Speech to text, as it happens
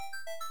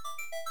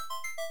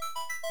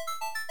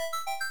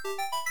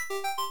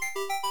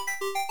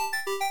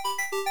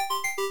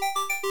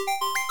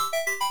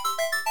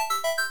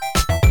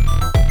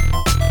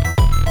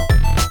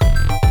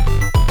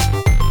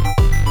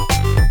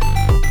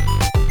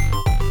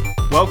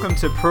Welcome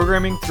to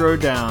Programming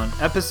Throwdown,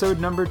 episode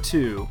number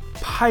 2,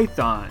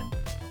 Python.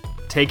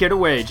 Take it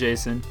away,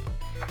 Jason.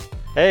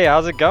 Hey,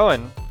 how's it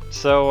going?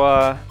 So,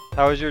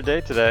 how was your day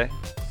today?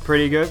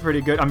 Pretty good,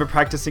 pretty good. I'm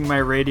practicing my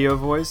radio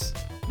voice.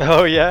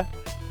 Oh yeah?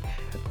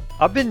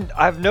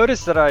 I've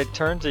noticed that I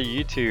turn to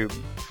YouTube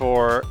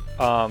for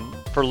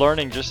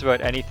learning just about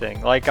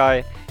anything. Like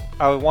I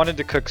wanted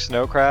to cook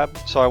snow crab,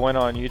 so I went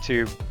on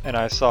YouTube and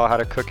I saw how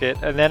to cook it.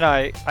 And then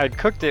I'd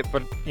cooked it,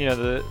 but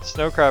the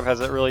snow crab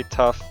has a really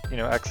tough,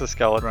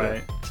 exoskeleton.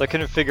 Right. So I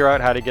couldn't figure out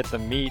how to get the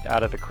meat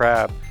out of the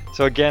crab.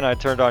 So again, I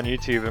turned on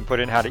YouTube and put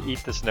in how to eat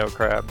the snow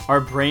crab.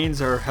 Our brains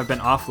have been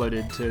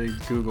offloaded to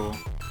Google.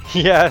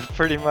 Yeah,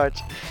 pretty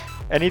much.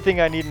 Anything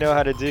I need to know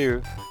how to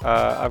do,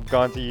 I've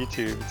gone to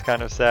YouTube. It's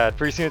kind of sad.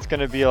 Pretty soon it's going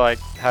to be like,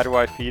 how do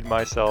I feed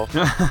myself?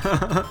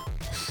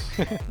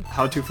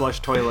 How to flush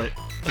toilet.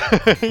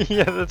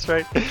 Yeah, that's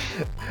right.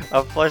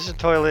 I'll flush the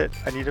toilet.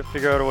 I need to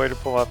figure out a way to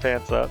pull my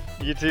pants up.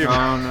 YouTube.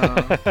 Oh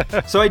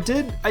no. So I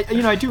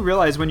do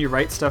realize when you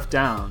write stuff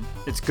down,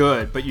 it's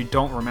good, but you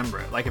don't remember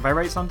it. Like if I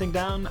write something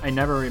down, I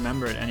never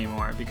remember it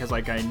anymore because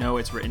like I know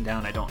it's written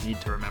down, I don't need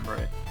to remember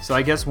it. So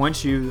I guess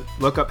once you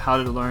look up how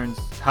to learn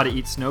how to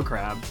eat snow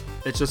crab,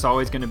 it's just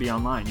always going to be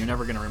online. You're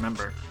never going to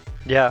remember.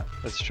 Yeah,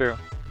 that's true.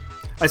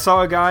 I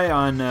saw a guy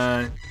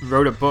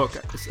wrote a book.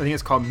 I think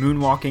it's called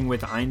Moonwalking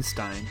with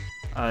Einstein.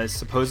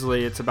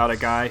 Supposedly it's about a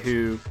guy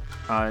who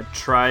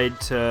tried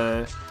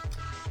to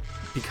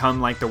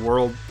become like the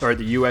world or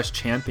the U.S.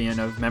 champion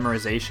of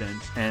memorization.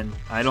 And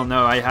I don't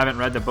know. I haven't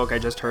read the book. I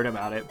just heard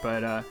about it.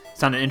 But it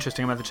sounded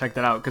interesting. I'm going to have to check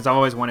that out because I've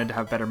always wanted to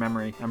have better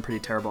memory. I'm pretty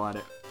terrible at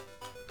it.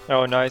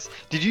 Oh, nice.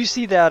 Did you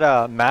see that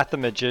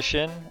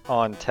Mathemagician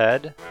on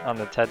TED, on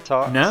the TED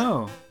Talks?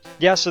 No.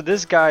 Yeah, so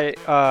this guy,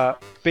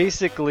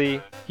 basically,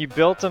 he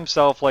built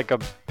himself like a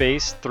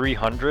base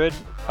 300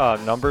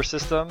 number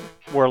system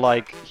where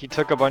like he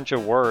took a bunch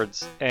of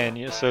words and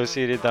he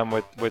associated them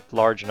with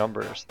large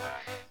numbers.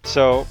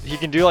 So he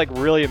can do like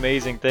really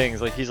amazing things.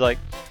 Like he's like,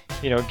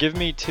 give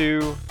me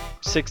 2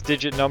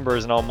 6-digit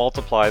numbers and I'll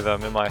multiply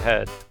them in my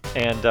head.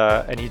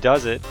 And he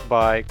does it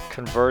by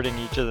converting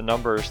each of the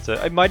numbers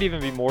to, it might even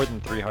be more than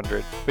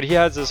 300, but he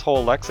has this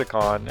whole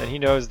lexicon and he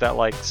knows that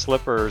like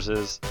slippers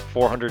is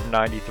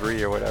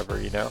 493 or whatever,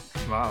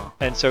 Wow.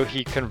 And so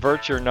he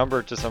converts your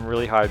number to some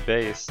really high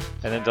base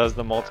and then does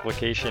the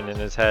multiplication in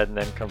his head and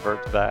then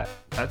converts that.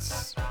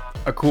 That's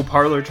a cool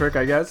parlor trick,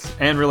 I guess,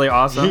 and really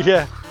awesome.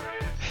 Yeah.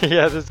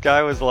 Yeah, this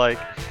guy was like,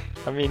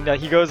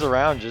 he goes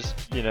around just,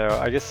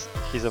 I guess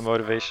he's a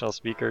motivational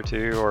speaker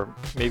too, or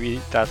maybe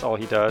that's all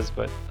he does,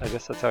 but I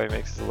guess that's how he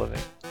makes his living.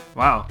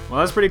 Wow. Well,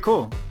 that's pretty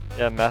cool.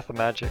 Yeah,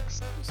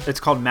 Mathemagics. It's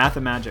called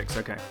Mathemagics.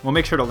 Okay. We'll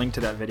make sure to link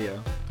to that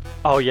video.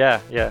 Oh, yeah.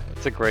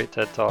 It's a great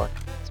TED Talk.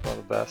 It's one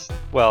of the best.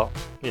 Well,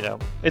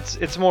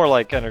 it's more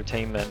like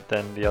entertainment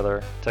than the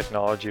other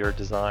technology or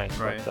design.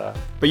 Right.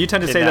 But you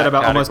tend to say that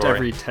about almost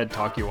every TED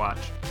Talk you watch.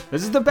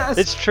 This is the best.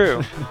 It's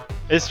true.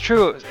 It's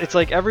true. It's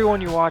like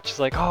everyone you watch is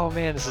like, oh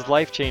man, this is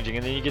life-changing.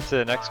 And then you get to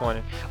the next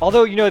one.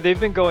 Although, they've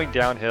been going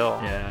downhill.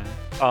 Yeah.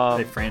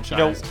 They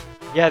franchised.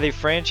 Yeah, they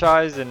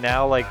franchised, and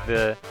now like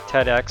the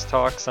TEDx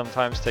talks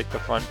sometimes take the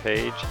front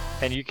page,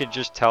 and you can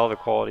just tell the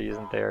quality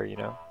isn't there,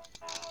 Yep.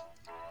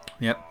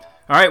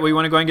 All right, well, you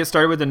want to go ahead and get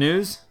started with the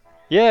news?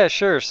 Yeah,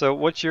 sure. So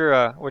what's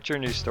your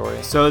news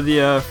story? So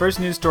the first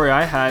news story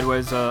I had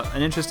was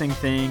an interesting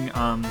thing.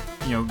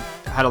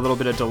 Had a little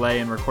bit of delay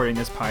in recording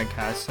this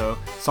podcast, so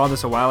saw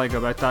this a while ago,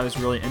 but I thought it was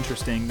really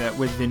interesting that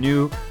with the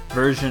new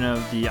version of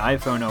the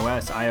iPhone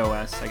OS,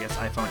 iOS, I guess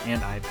iPhone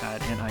and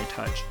iPad and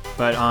iTouch,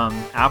 but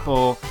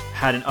Apple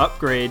had an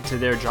upgrade to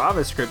their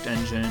JavaScript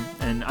engine,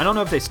 and I don't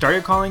know if they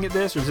started calling it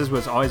this or this is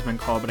what's always been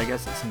called, but I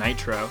guess it's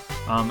Nitro.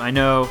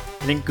 I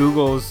think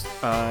Google's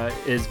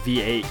is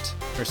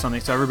V8 or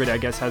something, so everybody I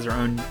guess has their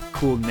own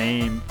cool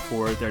name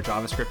for their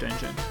JavaScript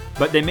engine.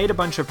 But they made a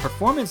bunch of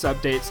performance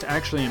updates to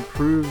actually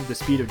improve the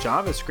speed of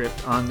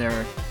JavaScript on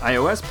their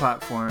iOS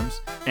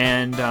platforms,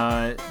 and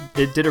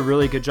it did a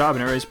really good job,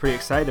 and everybody's pretty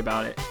excited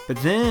about it. But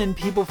then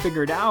people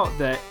figured out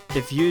that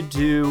if you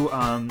don't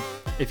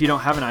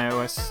have an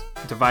iOS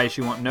device,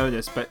 you won't know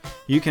this, but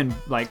you can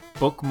like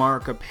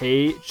bookmark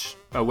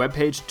a web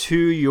page to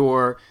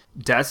your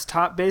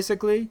desktop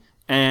basically,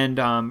 and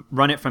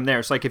run it from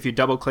there. So like if you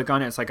double click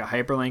on it, it's like a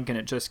hyperlink and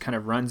it just kind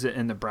of runs it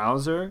in the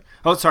browser.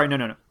 Oh, sorry,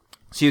 no.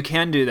 So you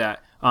can do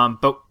that.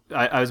 But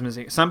I was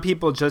missing. Some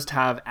people just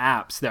have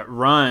apps that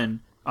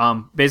run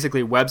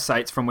basically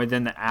websites from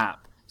within the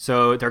app.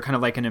 So they're kind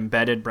of like an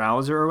embedded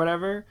browser or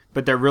whatever,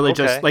 but they're really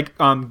just like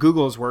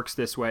Google's works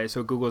this way.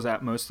 So Google's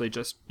app mostly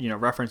just,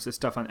 references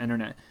stuff on the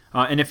internet.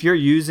 And if you're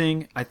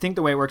using, I think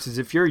the way it works is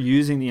if you're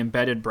using the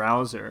embedded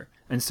browser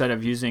instead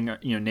of using,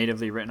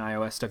 natively written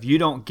iOS stuff, you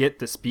don't get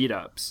the speed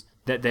ups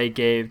that they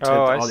gave to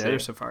all the other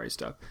Safari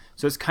stuff.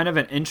 So it's kind of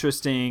an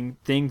interesting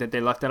thing that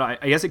they left that out.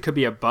 I guess it could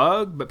be a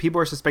bug, but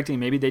people are suspecting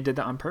maybe they did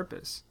that on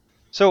purpose.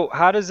 So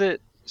how does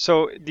it?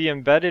 So the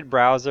embedded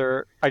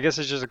browser, I guess,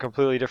 is just a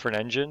completely different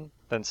engine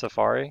than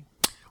Safari.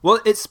 Well,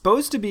 it's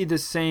supposed to be the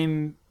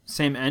same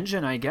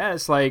engine, I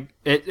guess. Like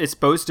it's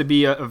supposed to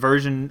be a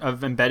version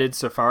of embedded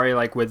Safari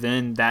like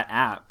within that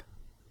app.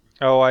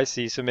 Oh, I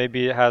see. So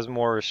maybe it has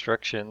more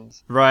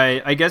restrictions.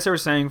 Right. I guess they were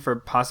saying for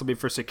possibly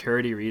for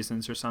security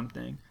reasons or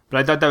something. But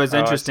I thought that was Oh, I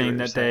see what interesting you're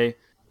that saying.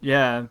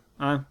 yeah,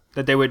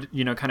 that they would,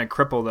 kind of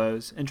cripple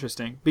those.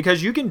 Interesting.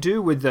 Because you can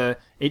do with the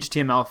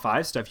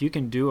HTML5 stuff, you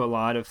can do a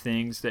lot of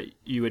things that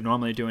you would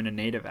normally do in a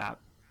native app.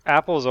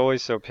 Apple's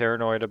always so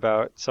paranoid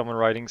about someone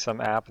writing some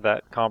app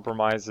that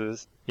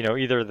compromises,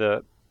 either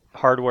the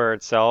hardware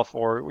itself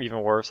or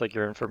even worse, like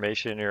your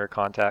information or your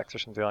contacts or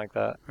something like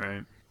that.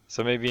 Right.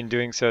 So maybe in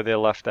doing so, they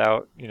left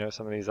out,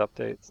 some of these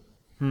updates.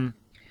 Hmm.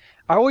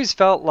 I always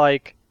felt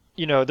like,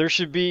 there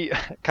should be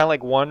kind of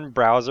like one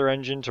browser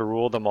engine to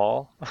rule them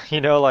all.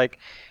 Like,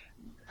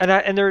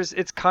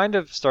 it's kind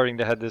of starting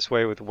to head this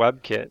way with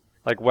WebKit.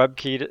 Like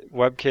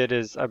WebKit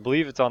is, I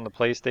believe it's on the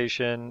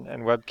PlayStation,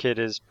 and WebKit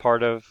is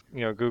part of,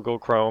 Google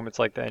Chrome. It's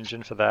like the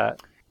engine for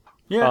that.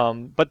 Yeah.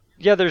 But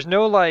yeah, there's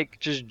no like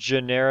just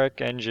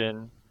generic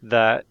engine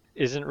that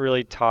isn't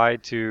really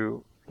tied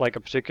to like a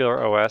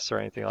particular OS or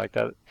anything like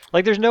that.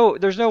 Like there's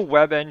no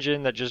web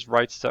engine that just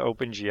writes to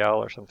OpenGL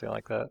or something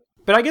like that.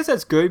 But I guess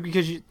that's good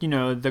because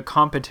the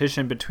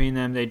competition between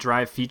them, they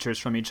drive features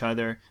from each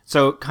other.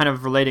 So kind of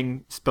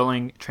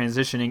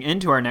transitioning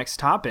into our next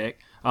topic,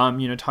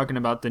 talking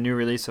about the new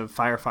release of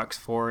Firefox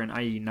 4 and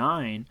IE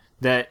 9,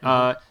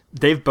 that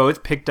they've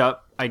both picked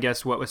up, I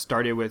guess, what was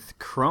started with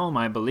Chrome,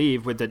 I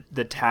believe, with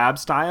the tab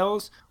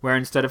styles, where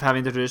instead of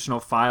having the traditional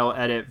file,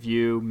 edit,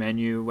 view,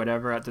 menu,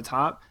 whatever at the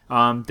top,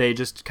 they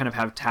just kind of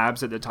have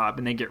tabs at the top,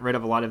 and they get rid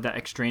of a lot of that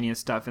extraneous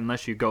stuff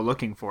unless you go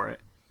looking for it.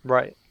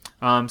 Right.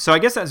 So I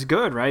guess that's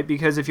good, right?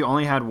 Because if you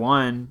only had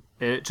one,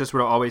 it just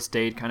would have always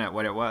stayed kind of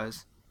what it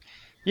was.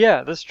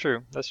 Yeah, that's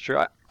true. That's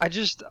true. I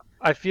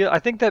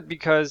think that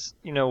because,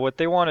 what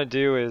they want to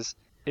do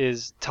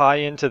is tie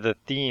into the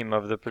theme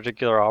of the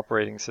particular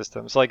operating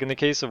system. So like in the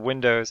case of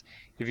Windows,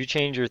 if you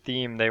change your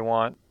theme, they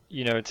want,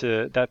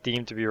 to that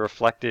theme to be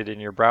reflected in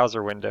your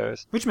browser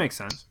windows. Which makes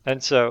sense.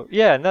 And so,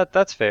 yeah, and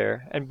that's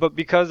fair. But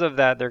because of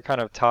that, they're kind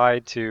of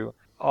tied to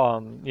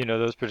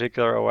those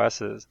particular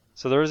OSs.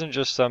 So there isn't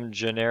just some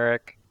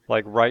generic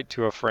like write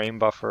to a frame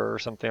buffer or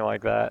something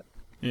like that.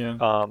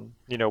 Yeah.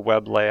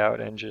 Web layout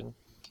engine.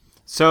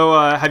 So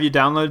have you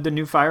downloaded the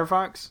new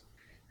Firefox?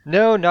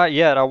 No, not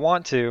yet. I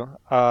want to.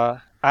 I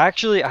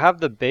have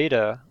the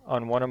beta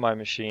on one of my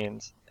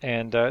machines,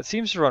 and it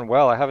seems to run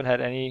well. I haven't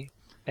had any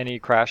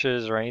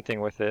crashes or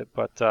anything with it.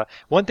 But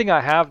one thing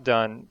I have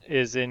done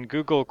is in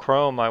Google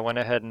Chrome, I went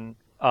ahead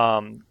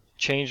and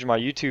changed my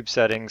YouTube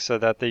settings so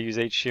that they use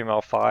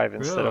HTML5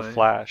 instead of Really?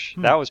 Flash.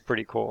 That was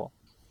pretty cool.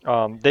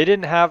 They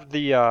didn't have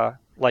the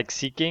like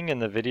seeking in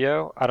the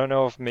video. I don't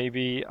know if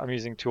maybe I'm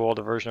using too old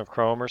a version of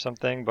Chrome or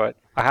something, but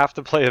I have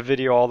to play a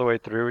video all the way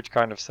through, which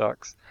kind of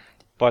sucks.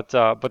 But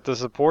the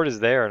support is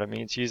there, and I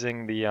mean it's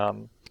using the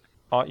the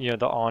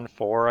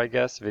ON4, I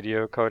guess,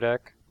 video codec,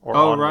 or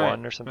Oh,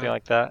 ON1 or something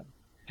like that.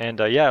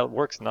 And yeah, it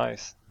works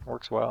nice.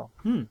 Works well.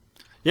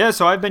 Yeah,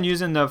 so I've been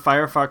using the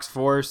Firefox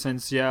 4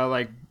 since,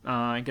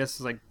 I guess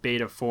it's like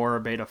beta 4 or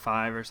beta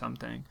 5 or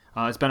something.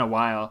 It's been a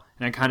while,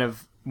 and I kind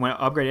of went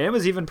upgraded. It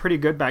was even pretty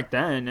good back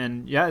then,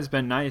 and yeah, it's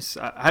been nice.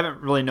 I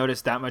haven't really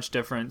noticed that much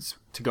difference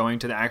to going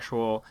to the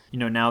actual,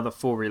 now the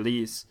full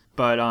release.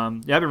 But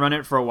yeah, I've been running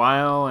it for a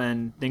while,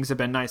 and things have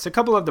been nice. A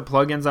couple of the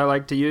plugins I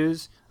like to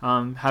use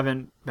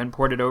haven't been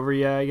ported over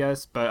yet, I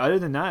guess. But other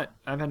than that,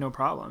 I've had no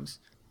problems.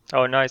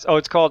 Oh, nice. Oh,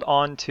 it's called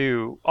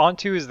On2.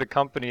 On2 is the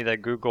company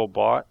that Google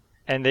bought,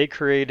 and they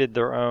created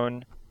their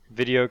own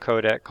video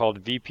codec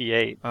called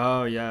VP8.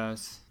 Oh,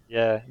 yes.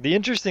 Yeah, the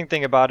interesting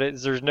thing about it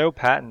is there's no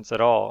patents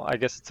at all. I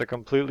guess it's a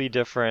completely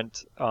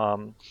different,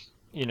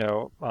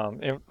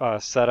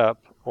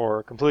 setup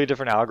or completely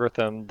different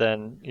algorithm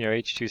than,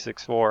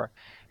 H.264.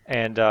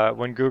 And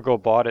when Google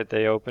bought it,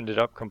 they opened it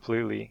up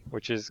completely,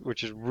 which is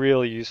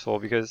really useful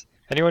because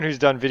anyone who's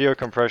done video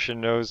compression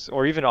knows,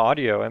 or even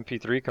audio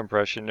MP3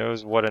 compression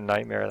knows what a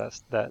nightmare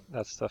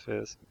that stuff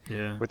is.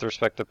 Yeah. With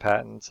respect to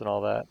patents and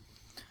all that.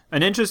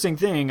 An interesting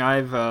thing,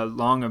 I've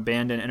long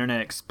abandoned Internet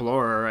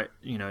Explorer,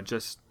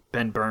 just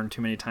been burned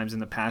too many times in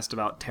the past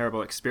about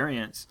terrible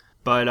experience.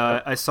 But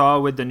I saw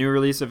with the new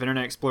release of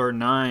Internet Explorer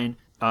 9,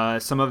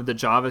 some of the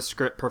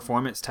JavaScript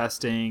performance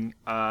testing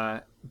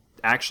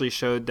actually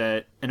showed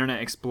that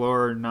Internet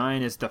Explorer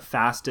 9 is the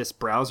fastest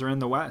browser in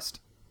the West.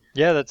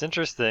 Yeah, that's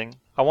interesting.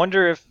 I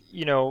wonder if,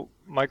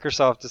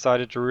 Microsoft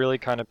decided to really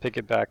kind of pick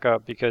it back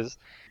up because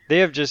they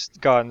have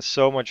just gotten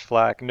so much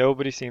flack.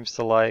 Nobody seems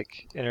to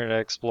like Internet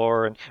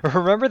Explorer. And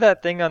remember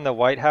that thing on the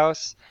White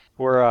House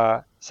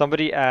where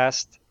somebody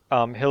asked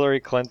Hillary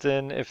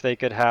Clinton if they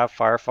could have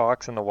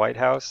Firefox in the White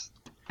House?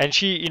 And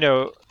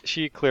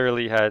she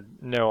clearly had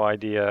no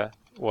idea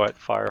what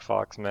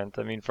Firefox meant.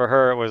 I mean, for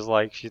her, it was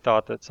like she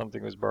thought that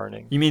something was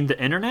burning. You mean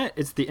the internet?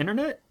 It's the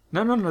internet?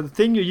 No, the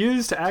thing you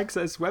use to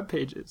access web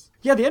pages.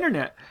 Yeah, the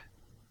internet.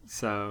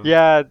 So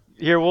Yeah,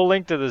 here we'll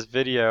link to this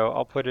video.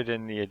 I'll put it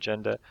in the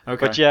agenda.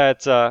 okay. But yeah,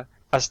 it's a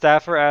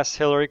staffer asked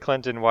Hillary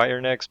Clinton why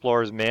Internet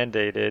Explorer is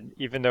mandated,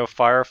 even though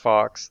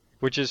Firefox,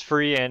 which is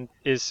free and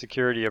is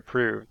security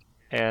approved,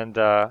 and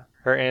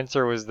her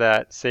answer was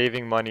that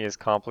saving money is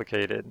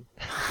complicated.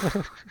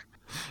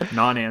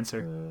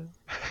 Non-answer.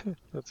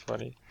 That's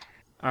funny.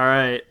 All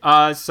right.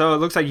 So it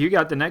looks like you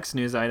got the next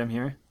news item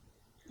here.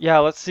 Yeah,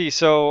 let's see.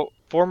 So,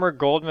 former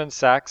Goldman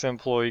Sachs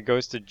employee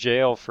goes to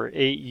jail for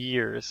 8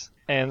 years.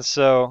 And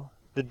so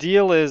the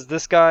deal is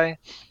this guy,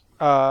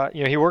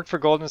 he worked for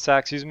Goldman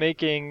Sachs. He was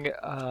making,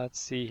 let's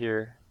see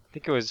here. I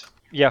think it was,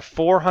 yeah,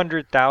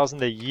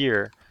 400,000 a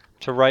year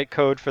to write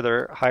code for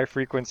their high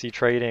frequency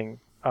trading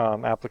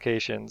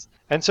applications.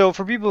 And so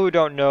for people who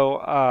don't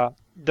know,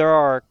 there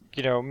are,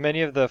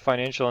 many of the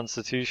financial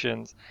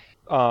institutions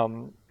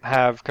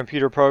have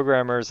computer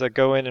programmers that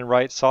go in and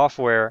write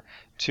software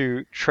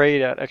to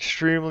trade at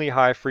extremely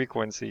high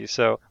frequency.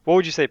 So what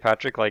would you say,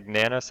 Patrick? Like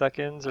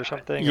nanoseconds or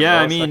something? Or Yeah,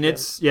 I mean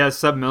milliseconds?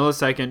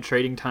 sub-millisecond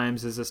trading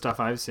times is the stuff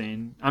I've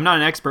seen. I'm not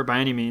an expert by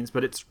any means,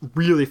 but it's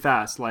really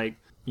fast, like,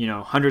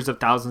 hundreds of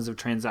thousands of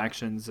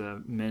transactions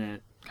a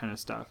minute kind of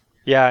stuff.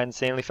 Yeah,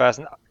 insanely fast.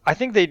 And I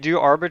think they do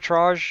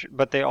arbitrage,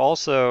 but they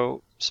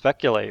also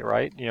speculate,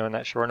 right? In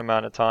that short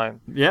amount of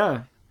time.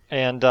 Yeah.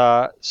 And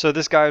so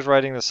this guy is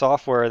writing the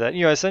software that,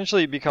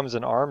 essentially becomes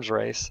an arms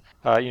race.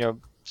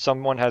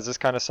 Someone has this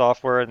kind of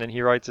software, and then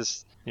he writes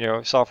this,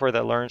 software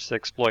that learns to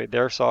exploit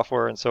their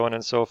software, and so on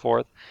and so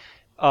forth.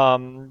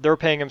 They're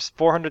paying him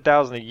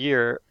 400,000 a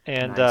year,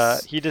 and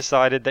Nice. he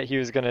decided that he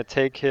was going to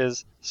take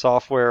his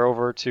software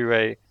over to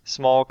a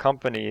small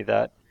company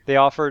that they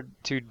offered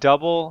to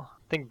double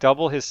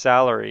his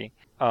salary.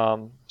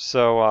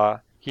 So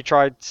he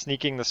tried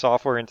sneaking the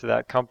software into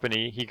that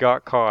company. He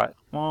got caught,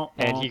 Wah,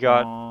 and wah, he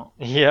got, wah.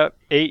 yep,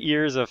 8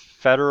 years of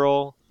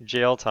federal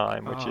jail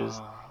time, which is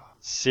Oh,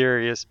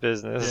 serious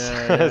business.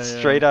 yeah, yeah,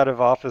 Straight yeah. out of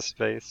Office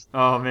Space.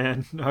 Oh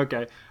man.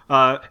 Okay.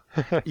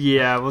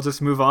 Yeah, we'll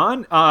just move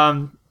on.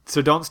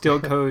 So don't steal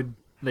code,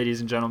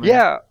 ladies and gentlemen.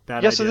 Yeah,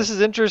 Bad yeah. So idea. this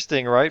is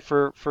interesting, right?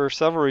 For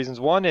several reasons.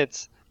 One,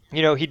 it's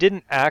he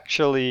didn't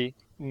actually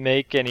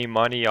make any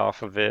money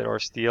off of it or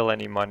steal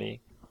any money.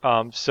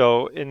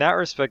 So in that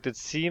respect, it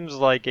seems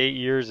like 8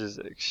 years is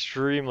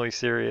extremely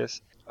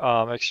serious.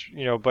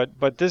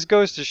 But this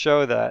goes to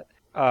show that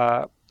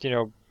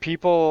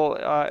people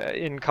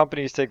in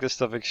companies take this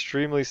stuff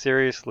extremely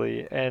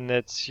seriously, and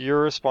it's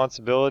your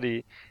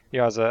responsibility,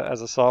 as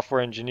a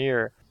software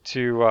engineer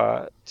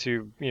to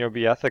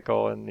be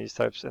ethical in these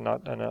types and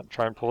not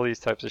try and pull these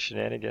types of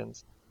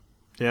shenanigans.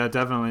 Yeah,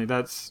 definitely.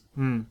 That's.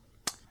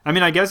 I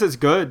mean, I guess it's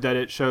good that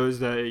it shows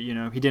that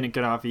he didn't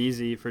get off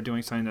easy for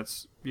doing something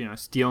that's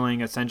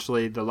stealing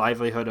essentially the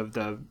livelihood of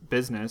the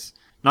business.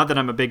 Not that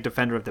I'm a big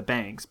defender of the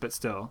banks, but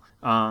still,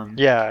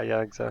 Yeah,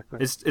 yeah, exactly.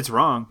 it's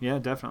wrong. Yeah,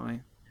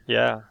 definitely.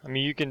 Yeah, I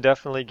mean, you can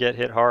definitely get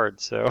hit hard.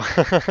 So,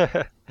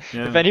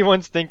 Yeah. if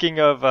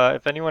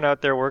anyone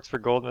out there works for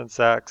Goldman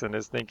Sachs and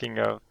is thinking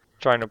of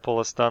trying to pull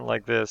a stunt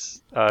like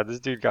this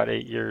dude got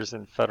 8 years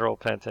in federal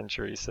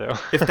penitentiary. So,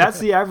 If that's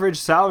the average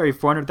salary,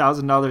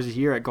 $400,000 a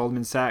year at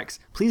Goldman Sachs,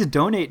 please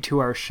donate to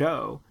our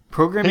show,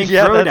 Programming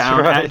yeah, that's Throwdown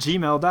at right.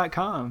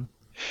 gmail.com.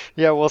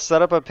 Yeah, we'll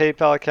set up a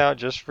PayPal account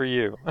just for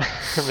you,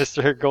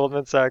 Mr.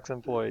 Goldman Sachs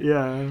employee.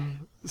 Yeah.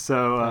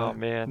 So, Oh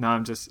man. no,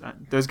 I'm just,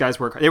 those guys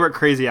they work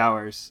crazy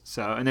hours,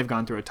 so, and they've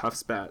gone through a tough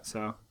spat,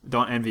 so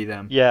don't envy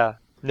them. Yeah.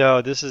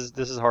 No, this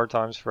is hard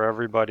times for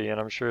everybody, and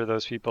I'm sure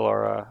those people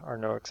are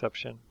no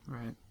exception.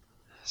 Right.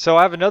 So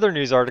I have another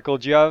news article.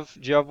 Do you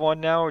have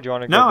one now, or do you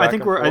want to go No, I back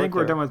think and I forth? think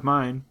we're Or? done with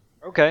mine.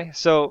 Okay,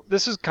 so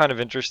this is kind of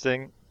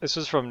interesting. This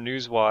was from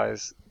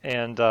Newswise,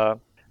 and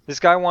this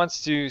guy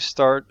wants to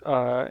start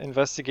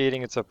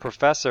investigating. It's a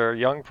professor,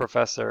 young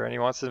professor, and he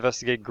wants to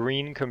investigate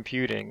green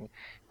computing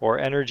or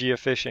energy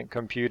efficient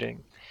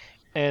computing.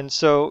 And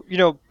so,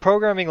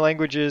 programming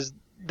languages,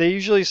 they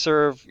usually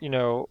serve,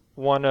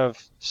 one of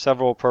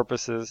several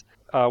purposes.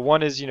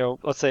 One is,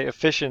 let's say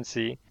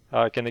efficiency,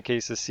 like in the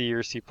case of C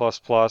or C++,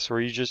 where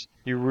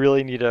you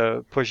really need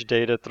to push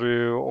data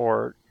through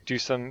or do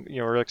some,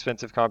 real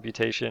expensive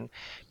computation.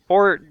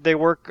 Or they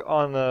work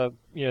on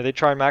they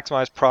try and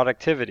maximize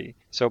productivity.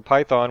 So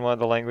Python, one of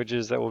the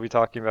languages that we'll be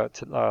talking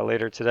about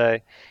later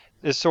today,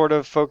 is sort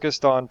of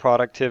focused on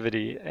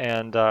productivity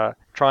and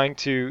trying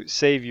to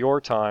save your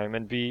time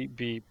and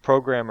be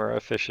programmer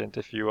efficient,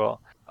 if you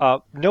will.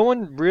 No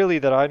one really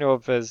that I know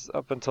of has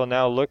up until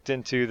now looked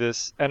into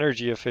this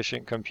energy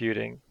efficient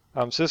computing.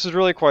 So this is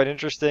really quite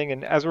interesting.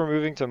 And as we're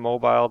moving to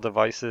mobile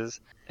devices,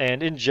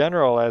 and in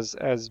general,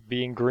 as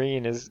being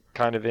green is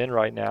kind of in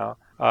right now,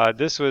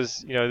 this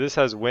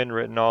has win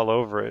written all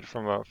over it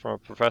from a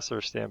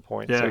professor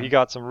standpoint. So Yeah. he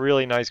got some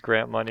really nice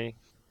grant money,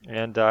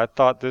 and I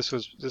thought this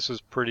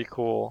was pretty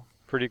cool.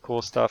 Pretty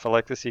cool stuff. I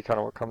like to see kind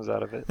of what comes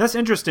out of it. That's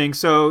interesting.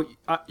 So,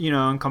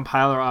 in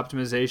compiler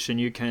optimization,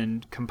 you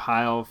can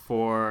compile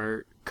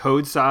for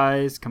code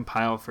size,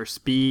 compile for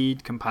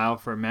speed, compile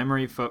for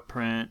memory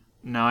footprint.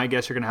 Now, I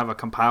guess you're going to have a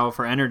compile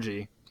for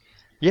energy.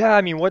 Yeah,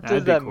 I mean, what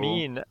does That'd be that cool.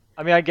 mean?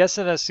 I mean, I guess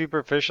in a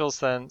superficial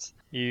sense,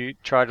 you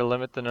try to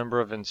limit the number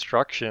of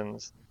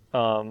instructions.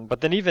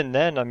 But then even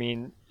then, I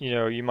mean,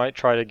 you might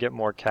try to get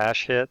more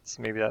cache hits.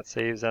 Maybe that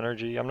saves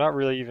energy. I'm not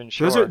really even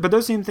sure.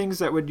 Those seem things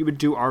that you would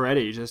do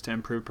already just to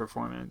improve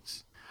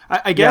performance.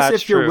 I Yeah, guess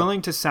it's if you're true.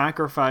 willing to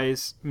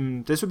sacrifice,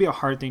 this would be a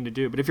hard thing to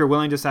do. But if you're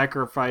willing to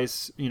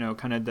sacrifice,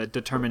 kind of the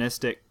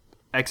deterministic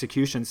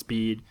execution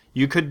speed,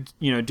 you could,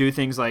 do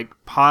things like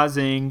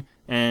pausing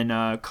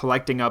and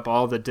collecting up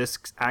all the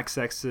disk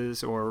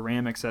accesses or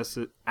RAM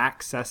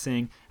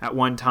accessing at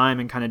one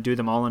time and kind of do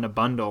them all in a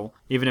bundle,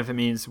 even if it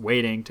means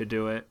waiting to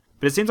do it.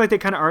 But it seems like they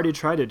kind of already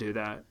try to do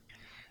that.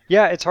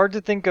 Yeah, it's hard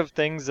to think of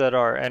things that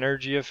are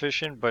energy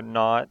efficient but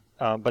not,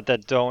 but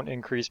that don't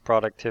increase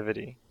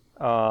productivity.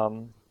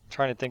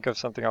 Trying to think of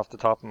something off the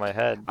top of my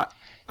head. I,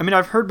 I mean,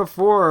 I've heard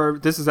before,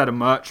 this is at a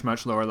much,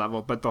 much lower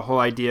level, but the whole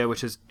idea,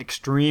 which is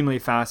extremely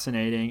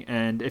fascinating,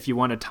 and if you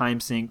want a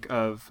time sink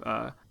of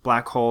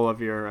black hole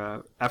of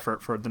your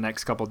effort for the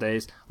next couple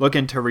days, look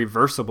into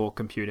reversible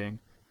computing.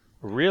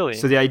 So Really?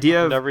 the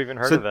idea I've of never even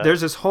heard so of that.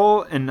 there's this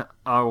whole, and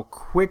I'll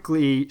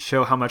quickly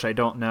show how much I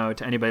don't know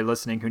to anybody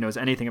listening who knows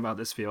anything about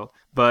this field.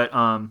 But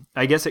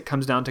I guess it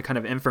comes down to kind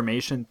of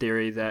information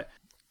theory that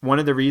one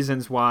of the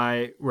reasons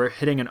why we're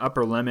hitting an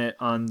upper limit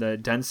on the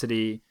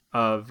density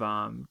of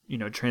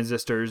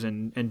transistors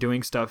and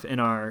doing stuff in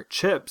our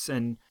chips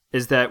and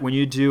is that when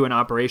you do an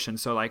operation,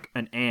 so like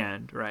an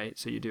and, right?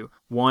 So you do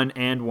one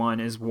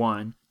is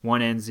one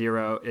and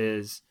zero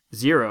is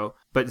zero,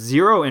 but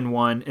zero and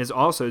one is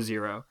also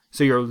zero.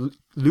 So you're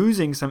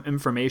losing some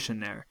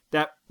information there.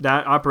 That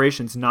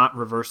operation's not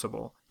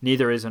reversible.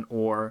 Neither is an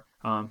or.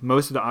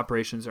 Most of the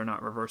operations are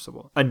not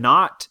reversible. A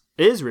not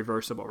is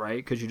reversible, right?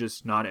 Because you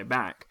just not it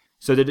back,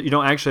 so that you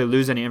don't actually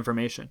lose any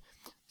information.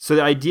 So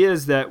the idea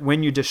is that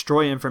when you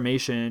destroy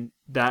information,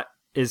 that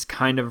is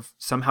kind of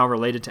somehow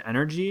related to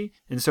energy.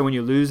 And so when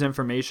you lose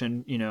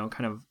information,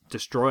 kind of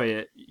destroy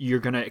it, you're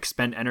going to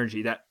expend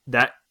energy.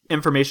 That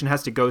information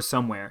has to go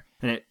somewhere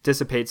and it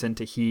dissipates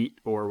into heat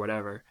or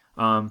whatever.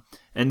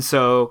 And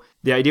so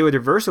the idea with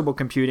reversible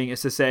computing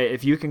is to say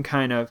if you can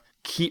kind of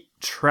keep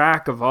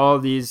track of all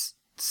these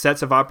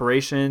sets of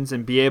operations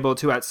and be able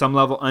to at some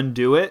level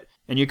undo it,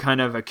 and you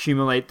kind of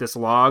accumulate this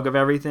log of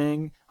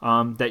everything,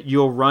 that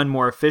you'll run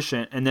more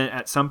efficient. And then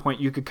at some point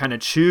you could kind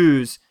of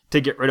choose to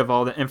get rid of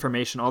all the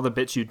information, all the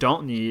bits you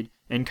don't need,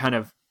 and kind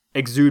of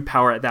exude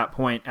power at that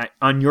point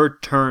on your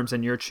terms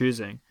and your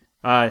choosing.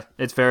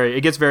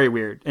 It gets very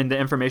weird, and the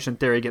information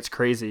theory gets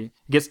crazy.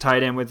 It gets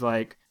tied in with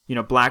like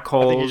black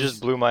I think you just holes.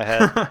 blew my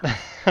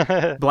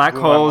head. Black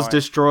Blew my holes mind.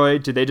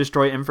 destroyed. Do they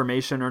destroy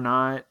information or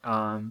not?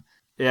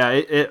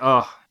 Yeah.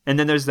 Oh, and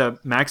then there's the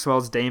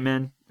Maxwell's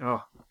daemon.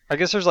 Oh, I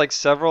guess there's like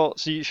several.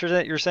 So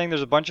you're saying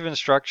there's a bunch of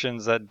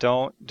instructions that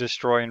don't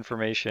destroy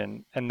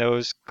information, and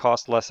those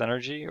cost less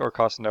energy or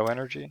cost no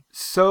energy or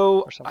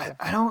so something.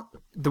 I don't.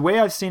 The way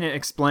I've seen it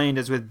explained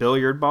is with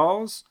billiard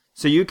balls.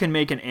 So you can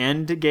make an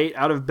AND gate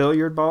out of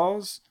billiard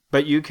balls,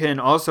 but you can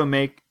also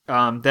make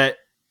that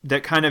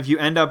kind of you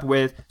end up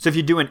with. So if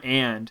you do an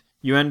AND,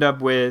 you end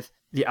up with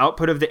the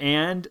output of the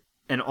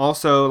and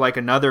also like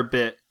another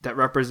bit that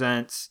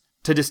represents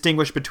to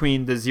distinguish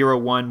between the 0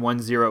 1 1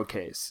 0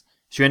 case.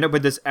 So you end up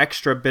with this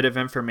extra bit of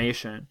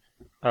information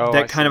Oh, I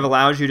that kind of see.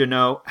 allows you to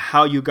know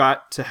how you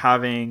got to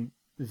having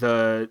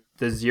the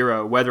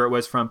zero, whether it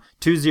was from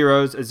two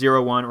zeros, a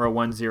 0 1 or a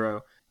 1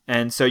 0.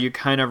 And so you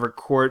kind of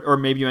record, or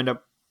maybe you end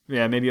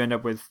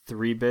up with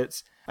 3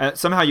 bits.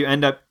 Somehow you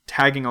end up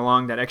tagging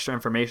along that extra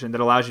information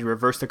that allows you to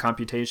reverse the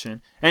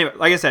computation. Anyway,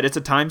 like I said, it's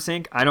a time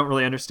sink. I don't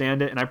really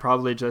understand it, and I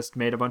probably just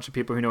made a bunch of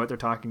people who know what they're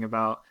talking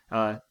about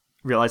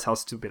realize how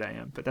stupid I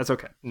am, but that's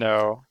okay.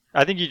 No,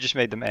 I think you just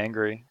made them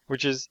angry,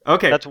 which is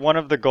Okay. that's one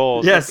of the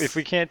goals. If Yes.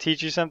 we can't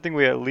teach you something,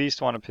 we at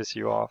least want to piss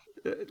you off.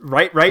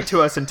 Write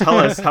to us and tell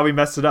us how we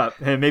messed it up,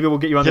 and maybe we'll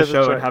get you on the Yeah, that's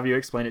show and right. have you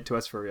explain it to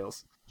us for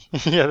reals.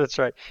 Yeah, that's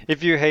right.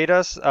 If you hate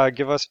us,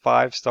 give us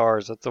 5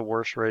 stars. That's the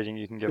worst rating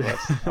you can give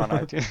us on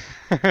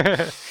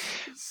iTunes.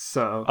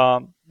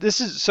 So,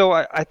 This is so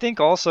I think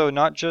also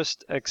not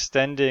just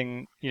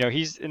extending,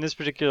 he's in this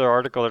particular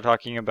article they're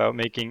talking about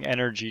making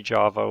energy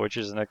Java, which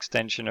is an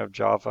extension of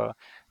Java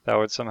that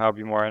would somehow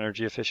be more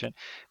energy efficient,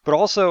 but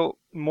also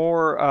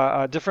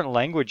more different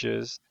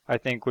languages I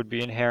think would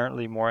be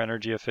inherently more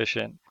energy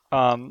efficient,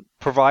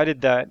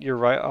 provided that you're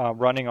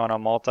running on a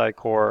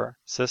multi-core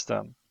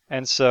system.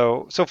 And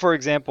so for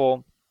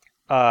example,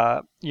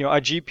 a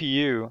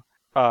GPU,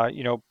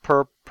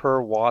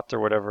 per watt or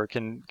whatever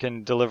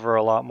can deliver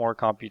a lot more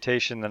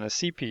computation than a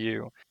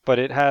CPU, but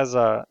it has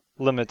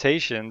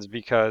limitations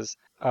because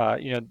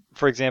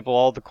for example,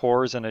 all the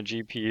cores in a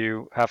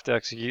GPU have to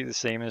execute the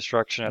same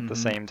instruction at the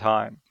mm-hmm. same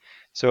time.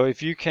 So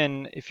if you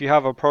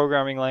have a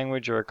programming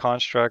language or a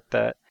construct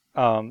that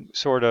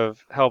sort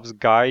of helps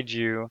guide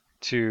you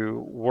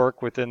to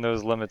work within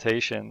those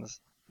limitations,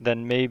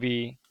 then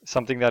maybe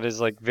something that is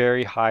like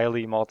very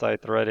highly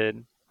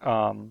multi-threaded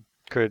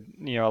could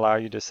allow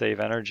you to save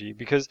energy,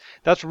 because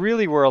that's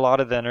really where a lot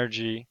of the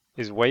energy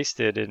is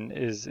wasted and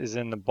is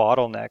in the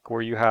bottleneck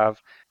where you have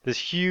this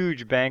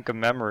huge bank of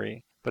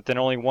memory but then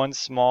only one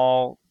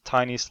small,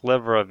 tiny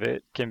sliver of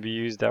it can be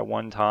used at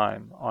one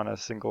time on a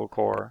single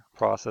core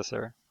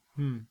processor.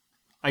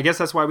 I guess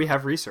that's why we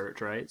have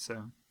research, right?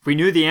 So if we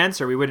knew the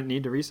answer, we wouldn't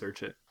need to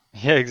research it.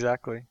 Yeah,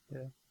 exactly.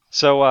 Yeah.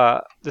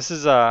 So this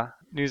is a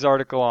news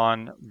article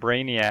on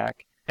Brainiac,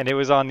 and it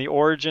was on the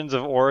origins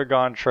of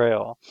Oregon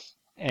Trail.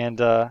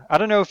 And I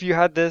don't know if you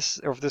had this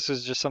or if this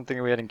was just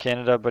something we had in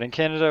Canada, but in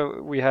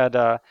Canada we had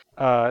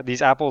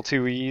these Apple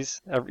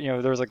IIe's.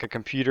 There was like a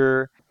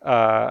computer,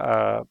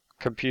 I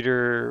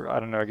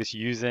don't know, I guess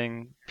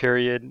using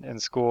period in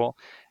school.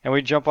 And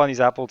we'd jump on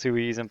these Apple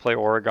IIe's and play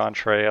Oregon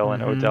Trail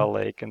and Odell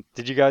Lake. And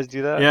did you guys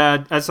do that?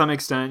 Yeah, at some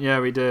extent. Yeah,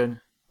 we did.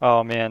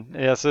 Oh, man.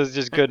 Yeah, so it's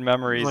just good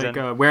memories. Like,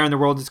 where in the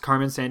world is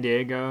Carmen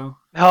Sandiego?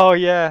 Oh,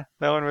 yeah.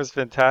 That one was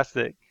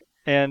fantastic.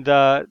 And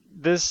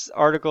this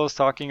article is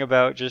talking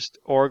about just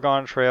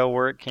Oregon Trail,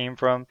 where it came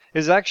from.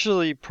 It's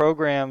actually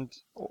programmed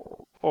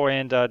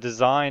and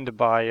designed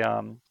by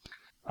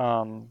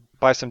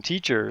some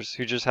teachers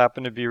who just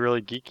happen to be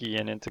really geeky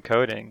and into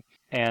coding.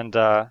 And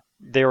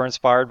they were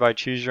inspired by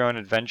Choose Your Own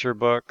Adventure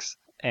books.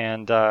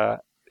 And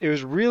it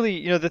was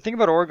really, the thing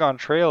about Oregon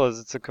Trail is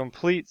it's a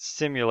complete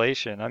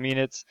simulation. I mean,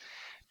 it's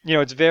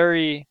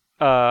very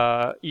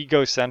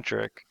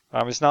egocentric.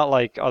 It's not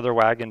like other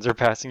wagons are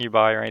passing you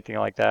by or anything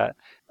like that.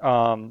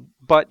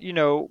 But,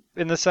 in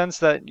the sense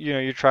that,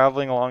 you're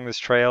traveling along this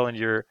trail and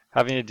you're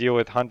having to deal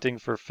with hunting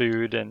for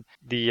food, and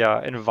the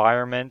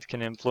environment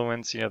can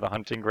influence, the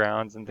hunting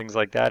grounds and things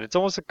like that. It's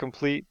almost a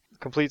complete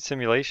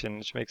simulation,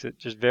 which makes it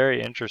just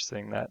very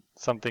interesting that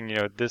something,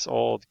 that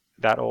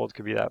old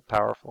could be that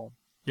powerful.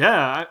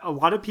 Yeah, a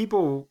lot of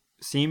people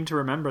seem to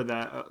remember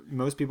that.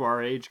 Most people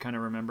our age kind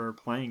of remember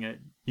playing it.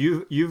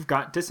 You've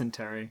got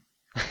dysentery.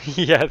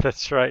 Yeah,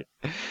 that's right.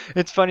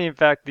 It's funny. In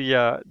fact,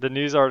 the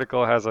news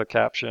article has a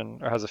caption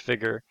or has a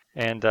figure,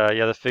 and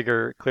the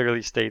figure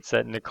clearly states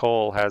that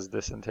Nicole has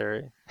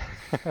dysentery.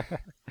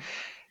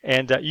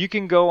 And you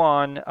can go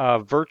on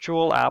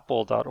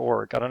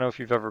virtualapple.org. I don't know if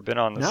you've ever been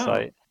on this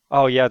site.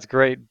 Oh yeah, it's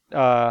great.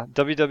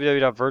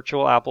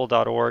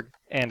 www.virtualapple.org,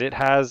 and it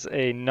has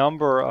a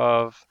number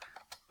of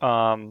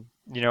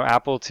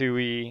Apple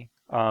IIe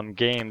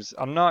games.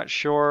 I'm not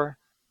sure.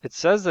 It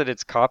says that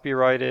it's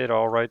copyrighted,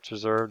 all rights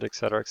reserved, et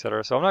cetera, et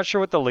cetera. So I'm not sure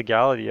what the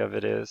legality of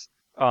it is.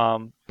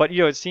 But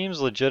it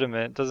seems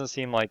legitimate. It doesn't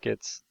seem like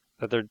it's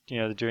that they're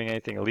doing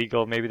anything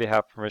illegal. Maybe they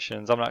have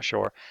permissions. I'm not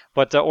sure.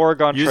 But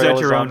Oregon Trail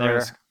is on there.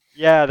 Risk.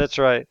 Yeah, that's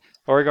right.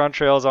 Oregon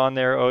Trail is on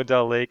there.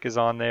 Odell Lake is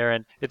on there,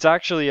 and it's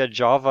actually a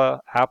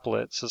Java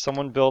applet. So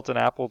someone built an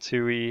Apple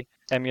IIe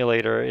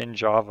emulator in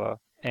Java,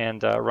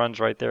 and runs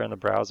right there in the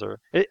browser.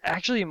 It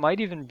actually might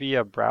even be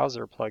a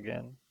browser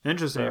plugin.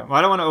 Interesting. So, well,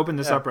 I don't want to open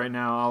this up right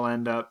now. I'll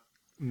end up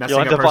messing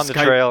up our on the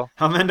trail.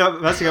 I'll end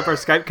up messing up our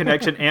Skype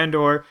connection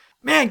and/or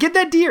man, get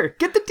that deer,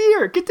 get the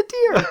deer, get the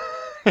deer.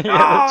 That's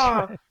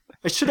right.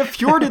 I should have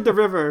fjorded the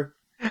river.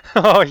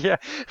 Oh yeah,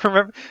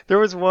 remember there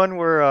was one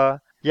where I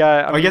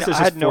guess I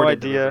had no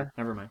idea.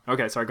 Never mind.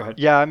 Okay, sorry. Go ahead.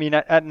 Yeah, I mean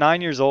at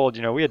 9 years old,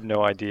 we had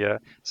no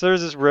idea. So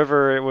there's this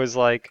river. It was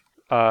like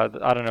I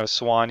don't know,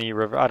 Swanee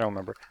River. I don't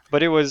remember,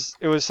 but it was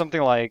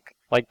something like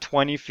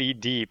 20 feet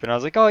deep, and I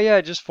was like, oh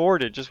yeah, just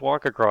ford it, just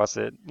walk across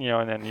it,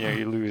 and then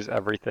you lose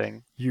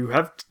everything. You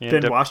have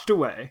been washed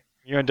away.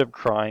 You end up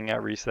crying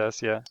at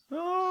recess. Yeah.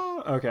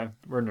 Oh, okay.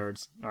 We're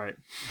nerds. All right.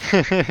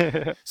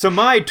 So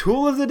my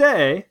tool of the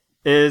day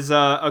is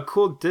a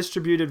cool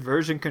distributed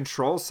version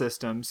control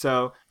system.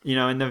 So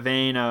in the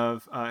vein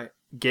of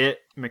Git,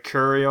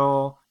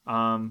 Mercurial.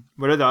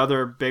 What are the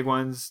other big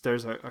ones?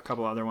 There's a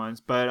couple other ones,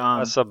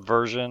 but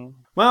Subversion.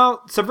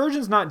 Well,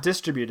 Subversion's not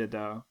distributed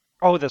though.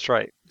 Oh, that's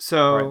right.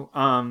 So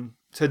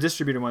so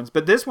distributed ones,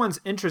 but this one's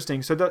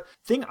interesting. So the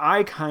thing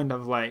I kind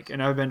of like,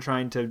 and I've been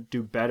trying to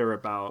do better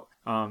about,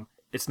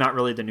 it's not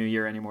really the new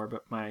year anymore,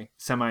 but my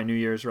semi-New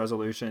Year's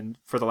resolution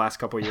for the last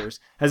couple of years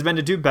has been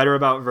to do better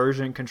about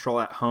version control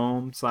at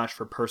home /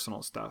 for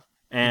personal stuff.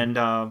 And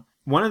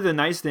one of the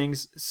nice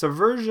things,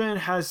 Subversion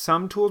has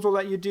some tools will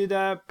let you do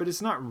that, but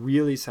it's not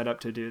really set up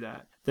to do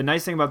that. The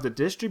nice thing about the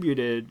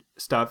distributed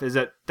stuff is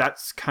that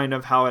that's kind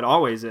of how it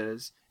always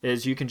is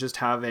you can just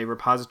have a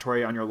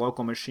repository on your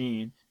local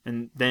machine,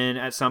 and then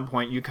at some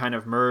point you kind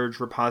of merge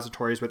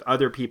repositories with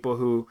other people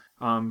who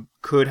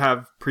could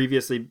have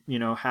previously,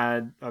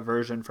 had a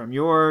version from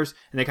yours,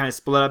 and they kind of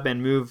split up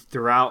and move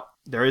throughout.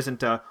 There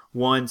isn't a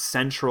one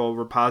central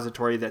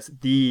repository that's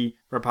the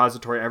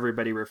repository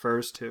everybody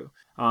refers to.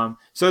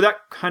 So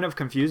that kind of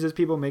confuses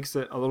people, makes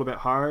it a little bit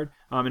hard.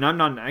 And I'm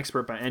not an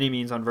expert by any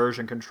means on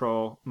version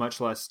control,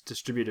 much less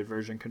distributed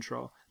version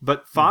control.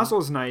 But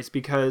Fossil's nice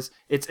because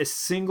it's a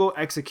single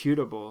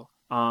executable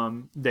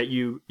that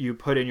you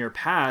put in your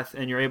path,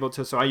 and you're able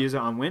to, so I use it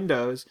on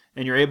Windows,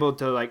 and you're able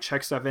to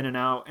check stuff in and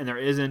out, and there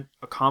isn't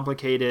a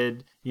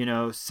complicated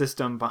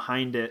system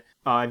behind it.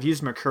 I've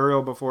used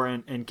Mercurial before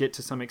and Git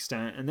to some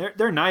extent, and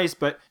they're nice,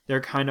 but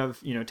they're kind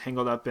of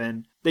tangled up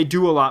in, they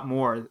do a lot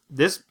more.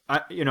 This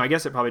I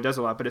guess it probably does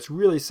a lot, but it's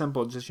really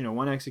simple, just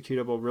one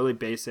executable, really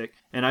basic,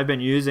 and I've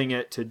been using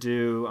it to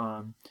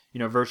do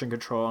version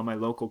control on my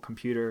local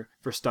computer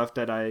for stuff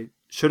that I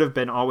should have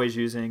been always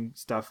using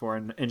stuff for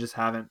and just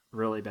haven't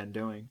really been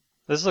doing.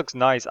 This looks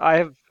nice. I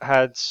have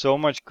had so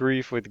much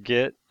grief with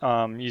Git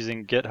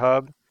using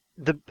GitHub.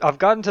 I've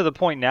gotten to the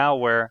point now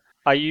where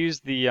I use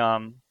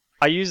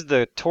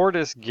the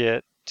Tortoise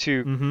Git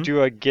to Mm-hmm.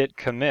 do a Git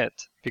commit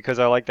because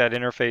I like that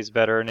interface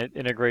better and it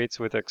integrates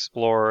with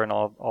Explorer and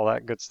all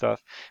that good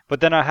stuff.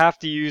 But then I have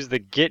to use the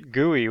Git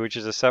GUI, which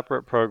is a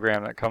separate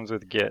program that comes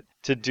with Git,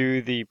 to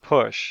do the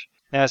push.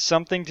 It has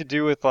something to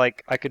do with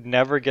like I could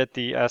never get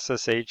the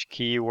SSH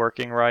key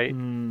working right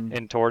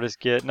in Tortoise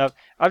Git. And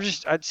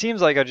it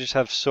seems like I just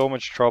have so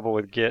much trouble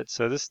with Git.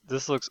 So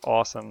this looks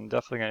awesome. I'm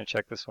definitely gonna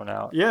check this one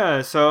out.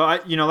 Yeah, so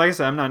like I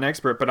said, I'm not an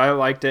expert, but I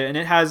liked it, and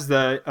it has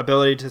the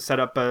ability to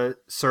set up a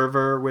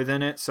server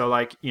within it. So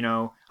like,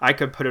 I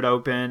could put it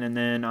open, and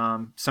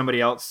then somebody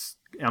else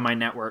on my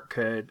network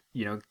could,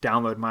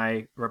 download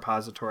my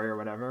repository or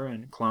whatever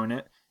and clone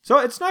it. So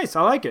it's nice.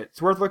 I like it. It's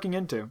worth looking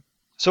into.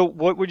 So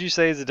what would you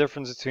say is the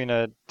difference between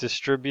a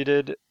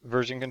distributed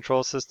version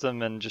control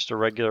system and just a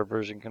regular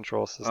version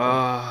control system?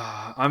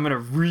 I'm gonna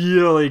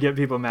really get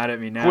people mad at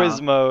me now.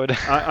 Quiz mode.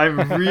 I'm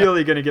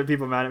really gonna get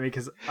people mad at me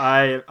because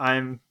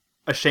I'm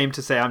ashamed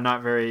to say I'm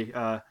not very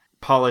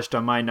polished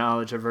on my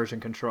knowledge of version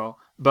control.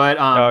 But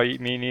no,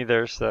 me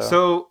neither.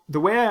 So the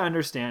way I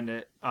understand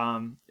it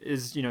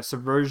is,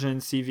 Subversion,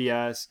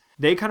 CVS,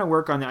 they kind of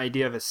work on the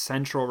idea of a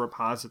central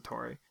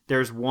repository.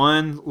 There's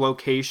one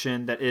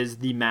location that is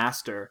the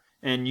master,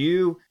 and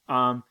you,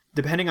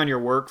 depending on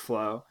your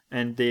workflow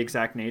and the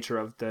exact nature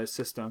of the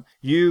system,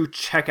 you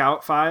check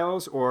out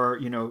files or,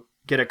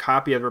 get a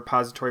copy of the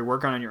repository,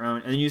 work on it your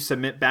own, and then you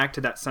submit back to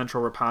that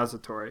central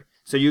repository.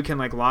 So you can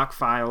like lock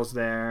files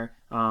there,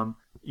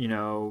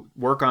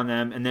 work on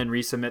them, and then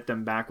resubmit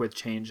them back with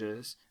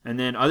changes. And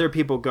then other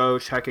people go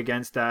check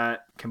against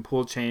that, can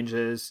pull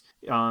changes,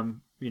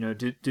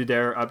 do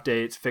their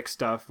updates, fix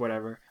stuff,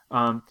 whatever.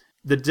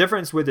 The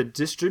difference with a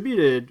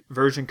distributed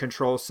version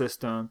control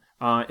system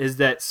is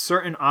that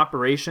certain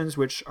operations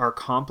which are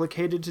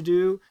complicated to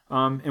do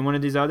in one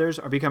of these others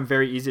are become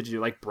very easy to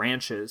do, like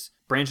branches.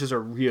 Branches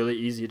are really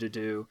easy to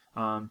do.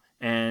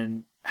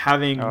 And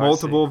having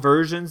multiple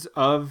versions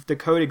of the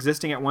code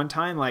existing at one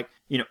time, like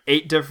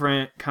 8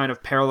 different kind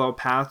of parallel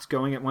paths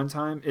going at one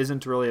time,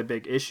 isn't really a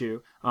big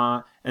issue.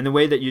 And the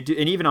way that you do,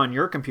 and even on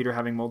your computer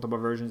having multiple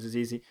versions is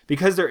easy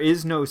because there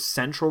is no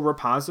central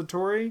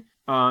repository.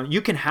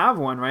 You can have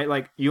one, right?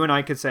 Like you and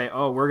I could say,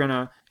 oh, we're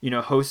gonna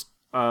host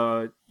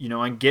on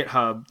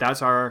GitHub.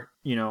 That's our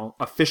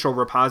official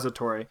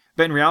repository.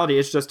 But in reality,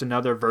 it's just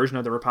another version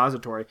of the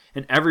repository,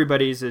 and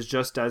everybody's is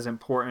just as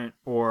important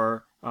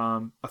or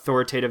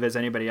authoritative as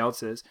anybody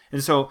else's.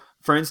 And so,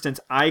 for instance,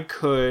 I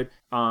could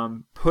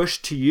push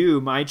to you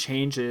my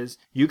changes.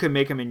 You could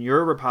make them in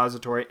your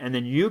repository, and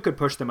then you could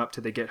push them up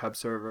to the GitHub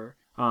server.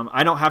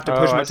 I don't have to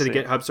push them up to the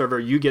GitHub server.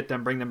 You get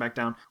them, bring them back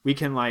down. We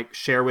can like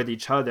share with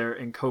each other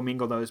and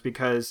commingle those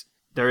because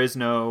there is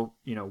no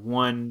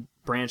one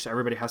branch that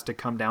everybody has to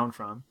come down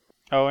from.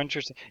 Oh,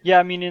 interesting. Yeah,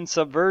 I mean, in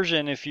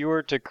Subversion, if you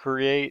were to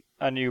create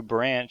a new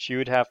branch, you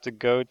would have to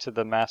go to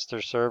the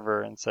master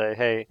server and say,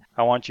 hey,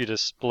 I want you to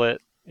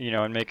split,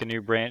 and make a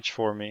new branch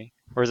for me.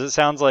 Whereas it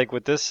sounds like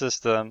with this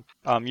system,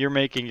 you're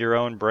making your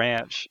own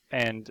branch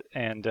and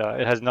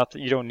it has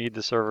nothing, you don't need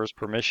the server's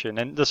permission.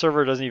 And the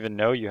server doesn't even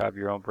know you have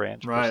your own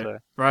branch. Right, per se.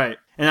 Right.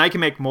 And I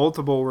can make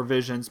multiple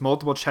revisions,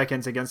 multiple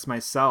check-ins against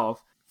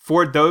myself.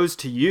 Forward those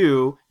to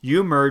you,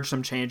 you merge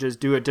some changes,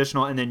 do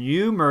additional, and then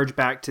you merge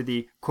back to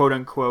the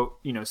quote-unquote,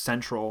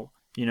 central,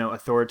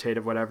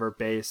 authoritative, whatever,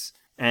 base.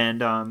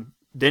 And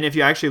then if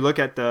you actually look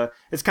at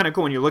it's kind of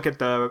cool when you look at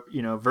the,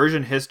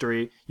 version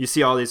history, you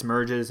see all these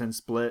merges and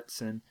splits,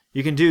 and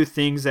you can do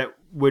things that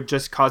would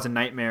just cause a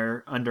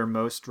nightmare under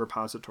most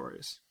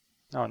repositories.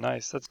 Oh,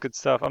 nice. That's good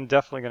stuff. I'm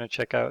definitely going to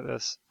check out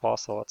this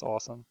fossil. That's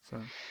awesome.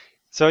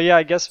 So yeah,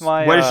 I guess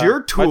what is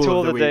your tool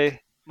of the week?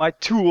 Day? My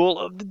tool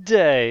of the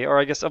day, or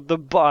I guess of the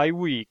bye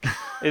week,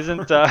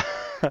 isn't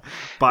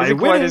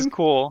quite as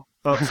cool.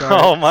 Oh, sorry.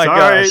 Oh my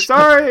gosh.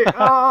 Sorry.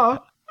 Oh.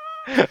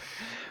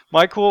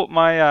 My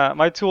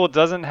tool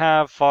doesn't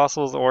have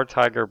fossils or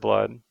tiger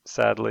blood,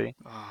 sadly.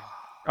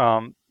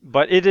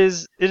 But it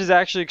is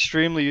actually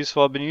extremely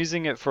useful. I've been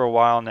using it for a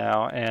while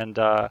now, and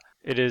I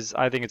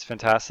think it's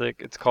fantastic.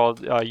 It's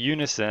called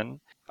Unison,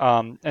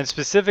 and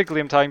specifically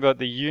I'm talking about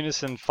the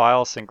Unison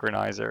file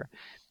synchronizer.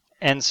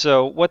 And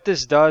so what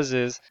this does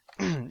is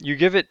you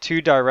give it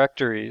 2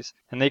 directories,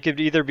 and they could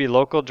either be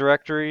local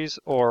directories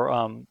or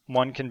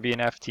one can be an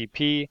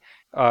FTP,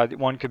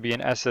 one could be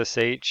an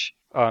SSH,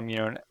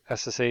 an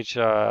SSH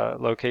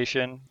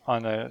location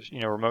on a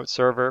remote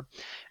server,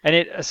 and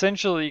it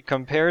essentially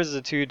compares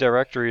the 2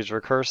 directories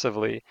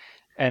recursively,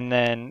 and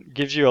then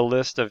gives you a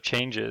list of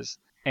changes.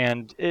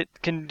 And it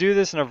can do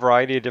this in a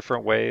variety of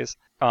different ways.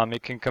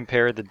 It can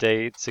compare the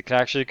dates. It can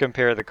actually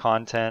compare the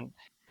content.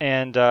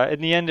 And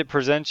in the end, it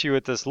presents you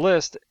with this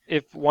list.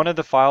 If one of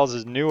the files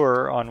is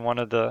newer on one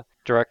of the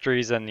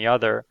directories than the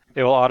other,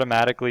 it will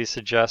automatically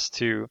suggest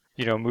to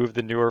move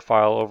the newer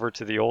file over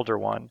to the older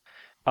one,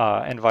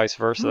 and vice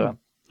versa.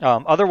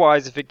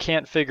 Otherwise, if it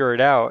can't figure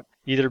it out,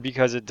 either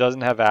because it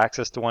doesn't have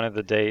access to one of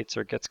the dates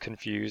or gets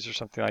confused or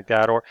something like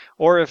that,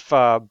 or if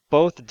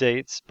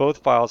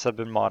both files have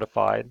been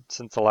modified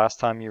since the last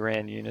time you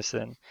ran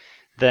Unison,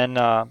 then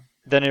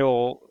it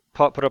will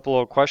put up a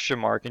little question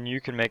mark, and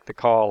you can make the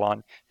call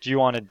on, do you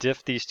want to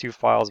diff these two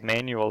files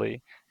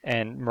manually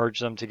and merge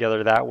them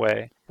together that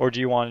way, or do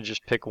you want to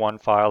just pick one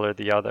file or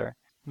the other?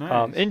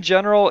 Nice. In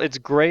general, it's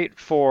great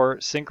for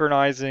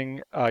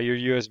synchronizing your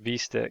USB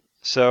stick.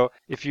 So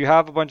if you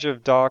have a bunch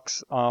of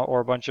docs or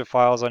a bunch of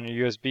files on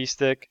your USB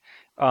stick,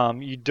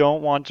 you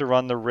don't want to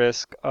run the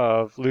risk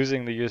of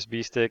losing the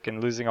USB stick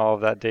and losing all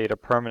of that data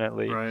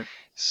permanently. Right.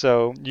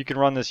 So you can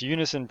run this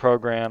Unison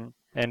program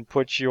and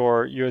put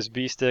your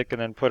USB stick and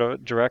then put a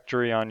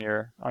directory on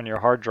your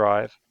hard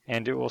drive,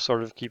 and it will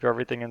sort of keep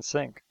everything in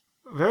sync.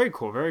 Very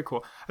cool, very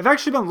cool. I've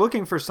actually been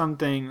looking for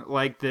something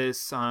like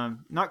this,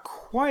 not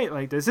quite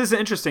like this. This is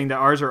interesting that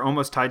ours are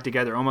almost tied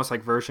together, almost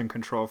like version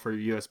control for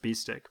your USB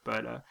stick,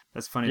 but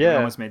that's funny. Yeah. They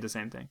almost made the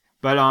same thing.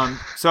 But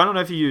so I don't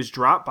know if you used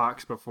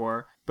Dropbox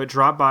before, but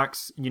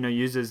Dropbox,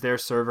 uses their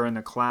server in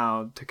the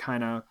cloud to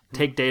kind of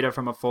take data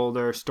from a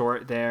folder, store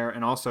it there,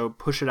 and also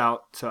push it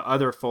out to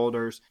other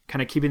folders,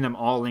 kind of keeping them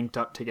all linked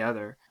up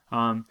together.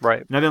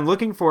 Right. And I've been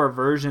looking for a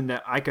version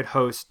that I could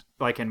host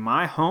like in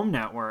my home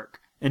network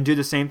and do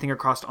the same thing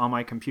across all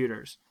my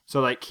computers.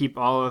 So like keep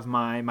all of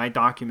my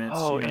documents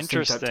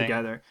synced up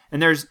together.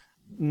 And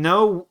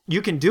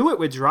you can do it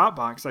with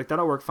Dropbox, like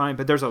that'll work fine,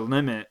 but there's a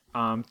limit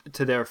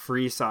to their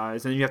free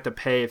size, and you have to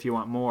pay if you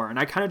want more. And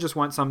I kind of just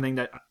want something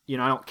that, I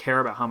don't care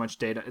about how much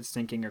data it's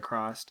syncing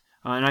across.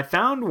 And I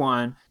found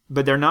one,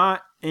 but they're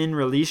not in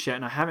release yet,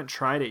 and I haven't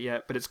tried it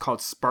yet, but it's called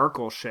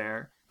Sparkle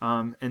Share.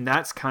 And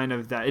that's kind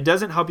of that. It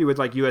doesn't help you with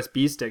like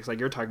USB sticks like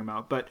you're talking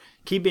about, but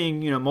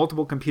keeping,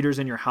 multiple computers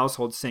in your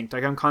household synced.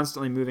 Like I'm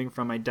constantly moving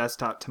from my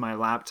desktop to my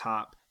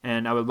laptop,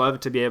 and I would love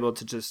to be able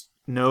to just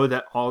know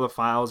that all the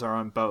files are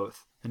on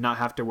both and not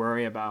have to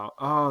worry about,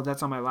 oh,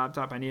 that's on my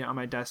laptop, I need it on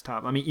my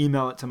desktop. Let me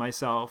email it to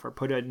myself or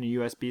put it in a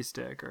USB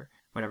stick or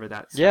whatever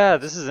that's. Yeah,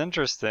 this is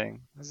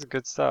interesting. This is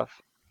good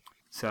stuff.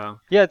 So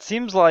yeah, it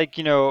seems like,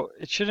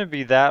 it shouldn't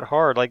be that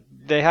hard. Like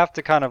they have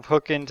to kind of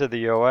hook into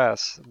the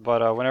OS,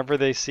 but whenever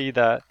they see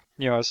that,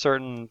 a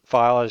certain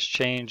file has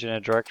changed in a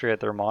directory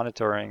that they're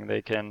monitoring,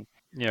 they can,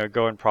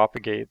 go and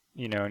propagate,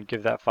 and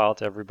give that file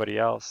to everybody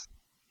else.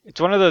 It's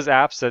one of those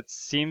apps that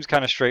seems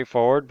kind of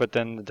straightforward, but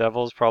then the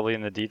devil's probably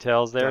in the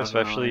details there,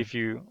 Definitely. Especially if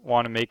you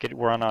want to make it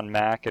run on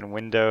Mac and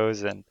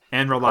Windows and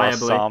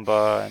reliably.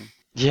 Samba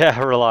and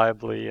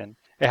reliably. And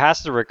it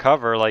has to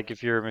recover. Like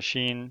if your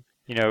machine,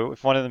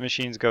 if one of the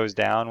machines goes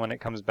down, when it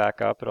comes back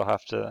up, it'll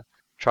have to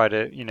try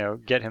to,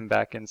 get him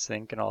back in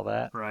sync and all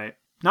that. Right.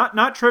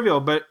 Not trivial,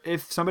 but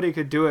if somebody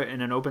could do it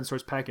in an open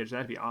source package,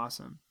 that'd be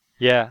awesome.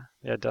 Yeah,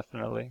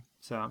 definitely.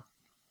 So,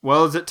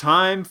 well, is it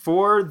time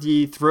for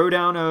the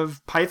throwdown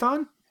of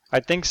Python? I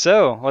think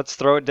so. Let's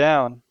throw it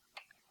down.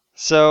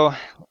 So,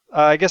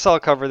 I guess I'll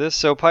cover this.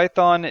 So,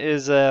 Python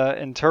is an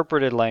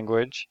interpreted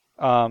language.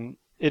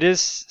 It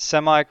is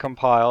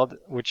semi-compiled,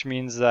 which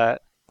means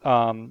that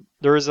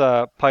there is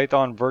a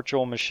Python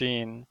virtual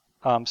machine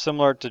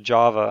similar to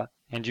Java,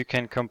 and you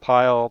can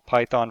compile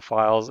Python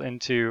files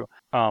into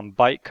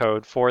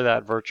bytecode for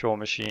that virtual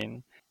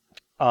machine.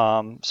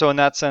 So in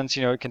that sense,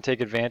 it can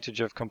take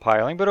advantage of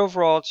compiling, but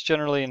overall it's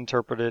generally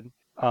interpreted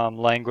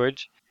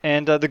language.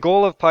 And the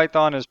goal of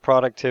Python is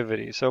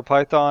productivity. So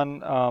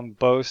Python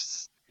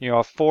boasts, a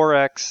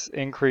 4x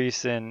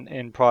increase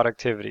in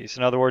productivity. So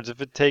in other words,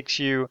 if it takes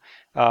you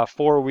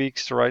 4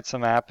 weeks to write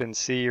some app in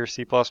C or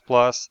C++,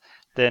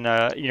 then,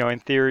 in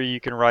theory, you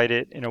can write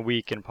it in a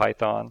week in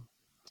Python.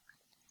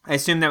 I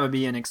assume that would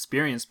be an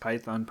experienced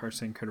Python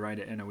person could write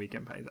it in a week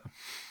in Python.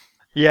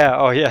 Yeah,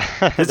 oh yeah.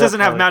 This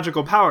doesn't have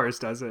magical powers,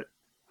 does it?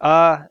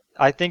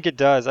 I think it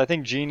does. I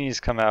think Genie's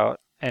come out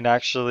and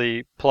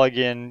actually plug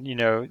in,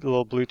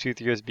 little Bluetooth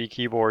USB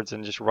keyboards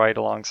and just write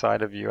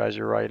alongside of you as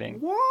you're writing.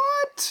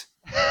 What?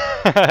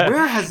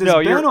 Where has this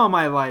been all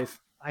my life?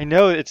 I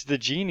know, it's the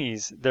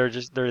Genies.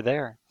 They're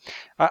there.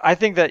 I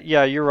think that,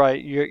 yeah, you're right.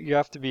 You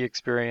have to be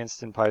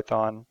experienced in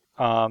Python.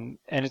 And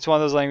it's one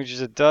of those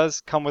languages that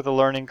does come with a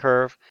learning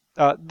curve.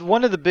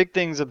 One of the big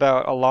things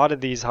about a lot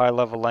of these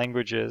high-level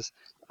languages,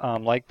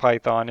 like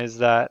Python, is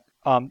that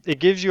it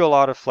gives you a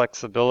lot of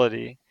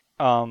flexibility.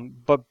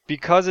 But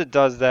because it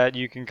does that,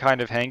 you can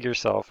kind of hang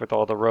yourself with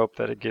all the rope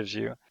that it gives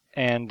you.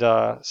 And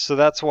so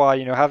that's why,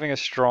 having a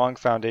strong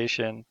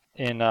foundation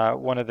in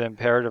one of the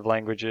imperative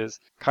languages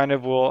kind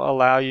of will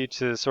allow you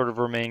to sort of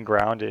remain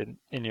grounded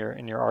in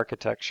your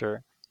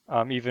architecture,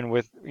 even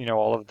with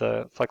all of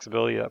the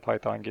flexibility that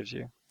Python gives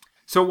you.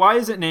 So why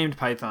is it named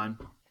Python?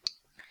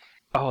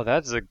 Oh,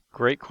 that's a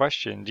great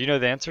question. Do you know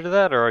the answer to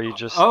that, or are you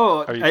just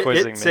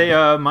quizzing me? It's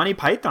a Monty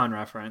Python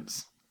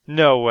reference.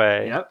 No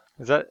way. Yep.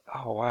 Is that?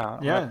 Oh wow.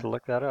 Yeah. I have to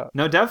look that up.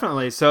 No,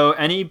 definitely. So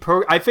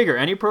I figure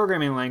any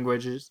programming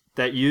languages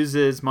that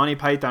uses Monty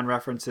Python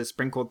references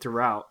sprinkled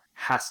throughout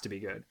has to be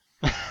good.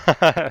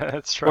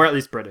 That's right. Or at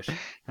least British.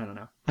 I don't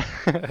know.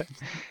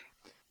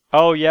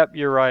 Oh, yep,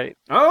 you're right.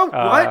 Oh,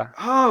 what?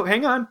 Oh,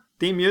 hang on.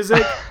 Theme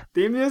music?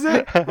 Theme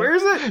music? Where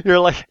is it? You're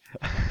like,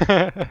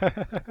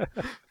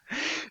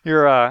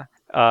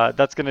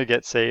 that's gonna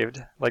get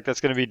saved. Like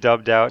that's gonna be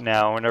dubbed out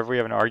now. Whenever we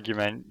have an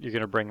argument, you're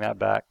gonna bring that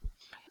back.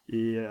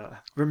 Yeah.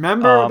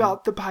 Remember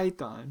about the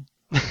Python.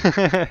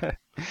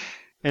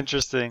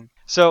 Interesting.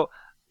 So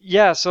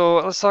yeah, so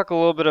let's talk a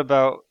little bit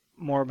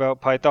more about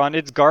Python.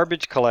 It's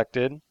garbage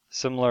collected,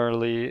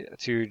 similarly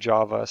to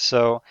Java.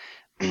 So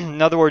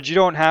in other words, you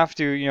don't have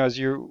to, as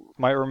you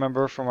might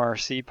remember from our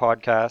C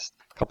podcast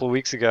a couple of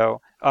weeks ago.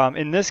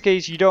 In this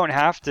case, you don't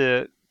have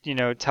to,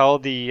 tell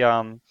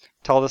the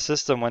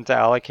system when to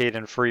allocate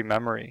in free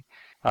memory.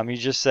 You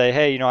just say,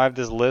 hey, I have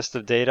this list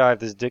of data, I have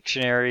this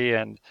dictionary,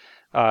 and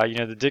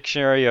the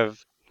dictionary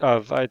of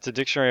it's a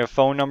dictionary of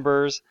phone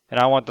numbers, and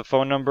I want the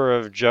phone number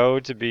of Joe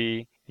to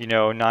be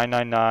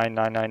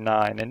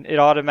 999,999, and it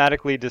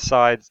automatically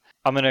decides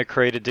I'm going to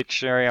create a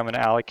dictionary, I'm going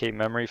to allocate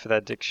memory for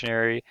that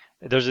dictionary.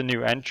 There's a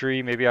new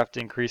entry, maybe I have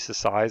to increase the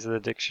size of the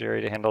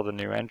dictionary to handle the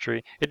new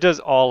entry. It does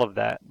all of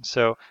that.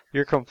 So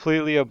you're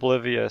completely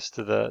oblivious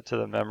to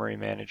the memory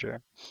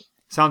manager.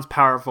 Sounds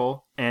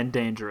powerful and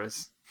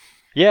dangerous.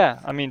 Yeah,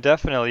 I mean,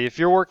 definitely. If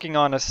you're working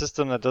on a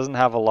system that doesn't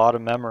have a lot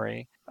of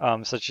memory,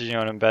 such as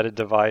an embedded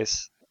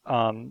device,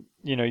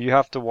 you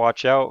have to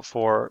watch out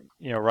for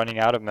running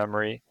out of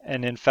memory.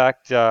 And in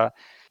fact,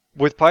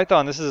 with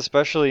Python, this is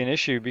especially an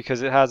issue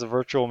because it has a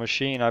virtual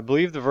machine. I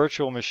believe the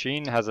virtual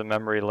machine has a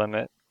memory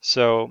limit.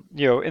 So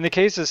in the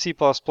case of C++,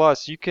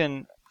 you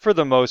can, for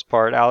the most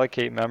part,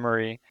 allocate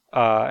memory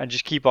and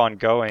just keep on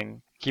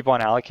going, keep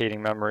on allocating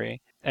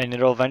memory, and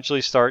it'll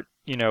eventually start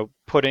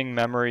putting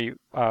memory,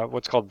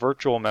 what's called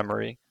virtual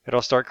memory.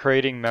 It'll start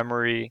creating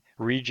memory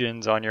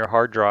regions on your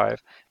hard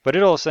drive, but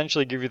it'll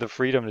essentially give you the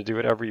freedom to do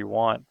whatever you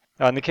want.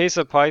 In the case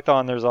of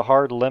Python, there's a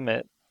hard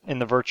limit in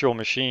the virtual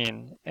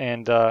machine,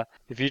 and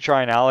if you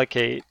try and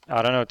allocate,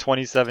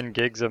 27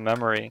 gigs of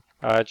memory,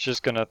 it's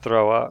just going to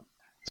throw up.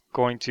 It's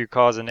going to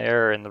cause an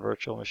error in the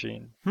virtual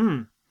machine.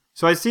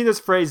 So I see this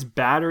phrase,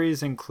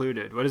 batteries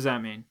included. What does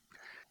that mean?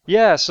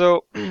 Yeah,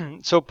 so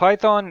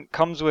Python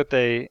comes with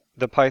the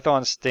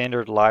Python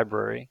standard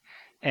library,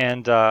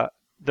 and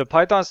the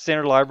Python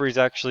standard library is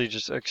actually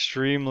just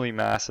extremely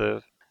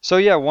massive. So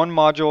yeah, one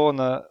module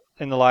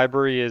in the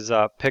library is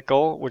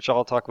Pickle, which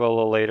I'll talk about a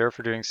little later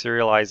for doing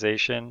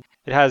serialization.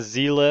 It has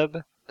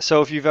zlib.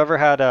 So if you've ever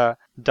had a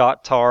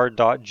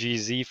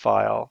 .tar.gz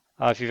file,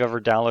 if you've ever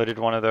downloaded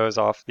one of those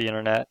off the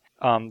internet,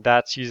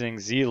 that's using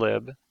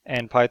zlib,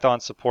 and Python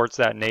supports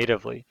that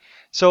natively.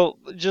 So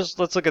just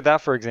let's look at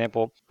that for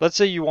example. Let's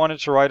say you wanted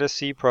to write a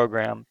C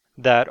program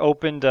that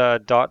opened a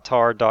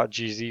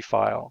 .tar.gz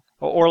file,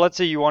 or let's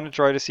say you wanted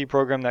to write a C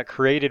program that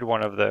created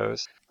one of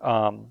those.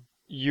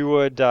 You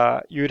would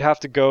have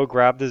to go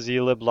grab the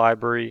zlib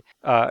library,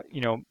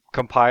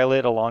 compile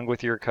it along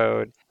with your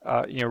code,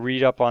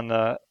 read up on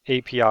the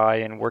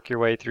API and work your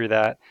way through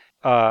that.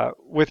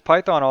 With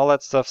Python, all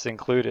that stuff's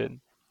included.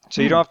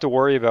 So you don't have to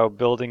worry about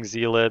building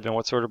zlib and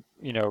what sort of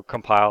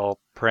compile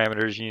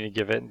parameters you need to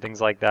give it and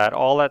things like that.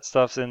 All that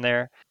stuff's in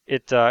there.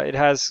 It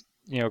has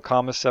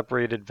comma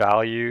separated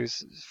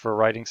values for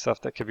writing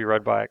stuff that could be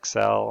read by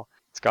Excel.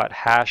 It's got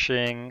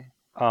hashing,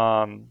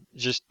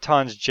 just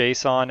tons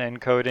JSON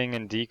encoding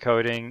and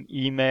decoding,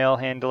 email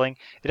handling.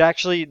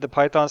 The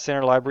Python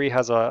standard library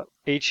has a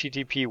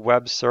HTTP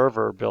web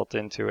server built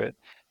into it,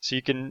 so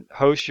you can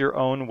host your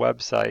own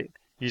website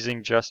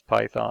using just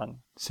Python.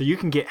 So you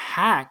can get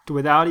hacked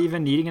without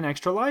even needing an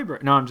extra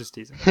library. No, I'm just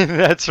teasing.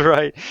 That's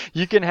right.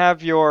 You can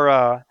have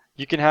your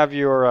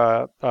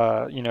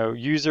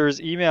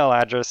users' email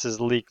addresses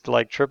leaked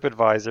like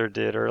TripAdvisor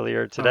did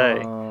earlier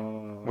today,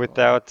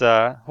 without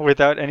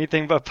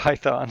anything but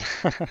Python.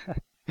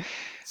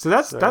 So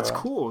that's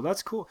cool.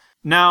 That's cool.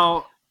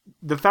 Now,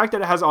 the fact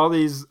that it has all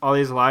these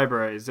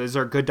libraries, is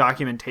there good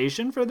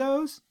documentation for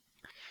those?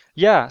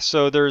 Yeah.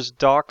 So there's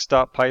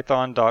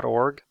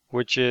docs.python.org,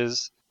 which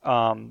is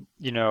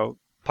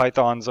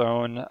Python's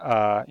own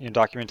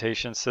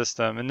documentation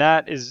system, and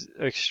that is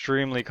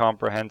extremely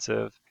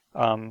comprehensive.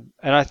 And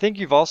I think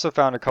you've also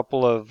found a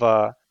couple of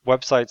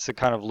websites to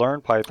kind of learn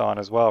Python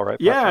as well, right,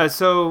 Patrick? Yeah,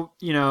 so,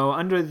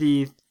 under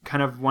the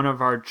kind of one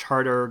of our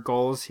charter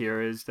goals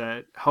here is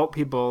that help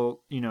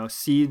people,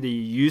 see the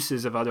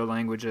uses of other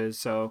languages.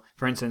 So,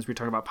 for instance, we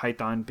talk about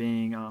Python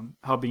being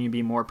helping you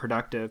be more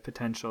productive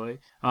potentially.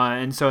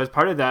 And so as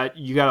part of that,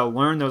 you got to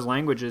learn those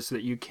languages so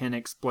that you can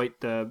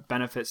exploit the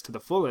benefits to the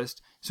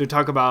fullest. So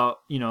talk about,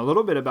 a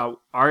little bit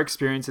about our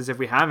experiences, if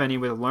we have any,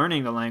 with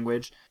learning the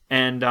language.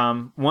 And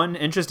one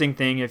interesting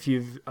thing, if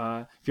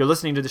you're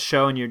listening to the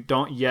show and you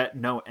don't yet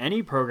know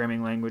any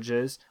programming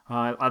languages,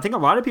 I think a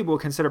lot of people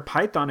consider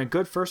Python a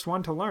good first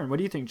one to learn. What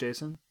do you think,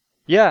 Jason?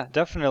 Yeah,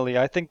 definitely.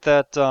 I think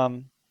that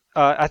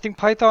I think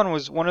Python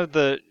was one of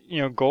the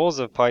goals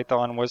of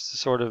Python was to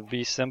sort of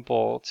be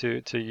simple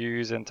to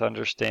use and to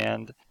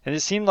understand, and it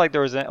seemed like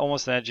there was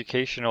almost an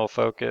educational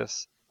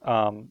focus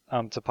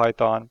to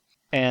Python,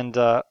 and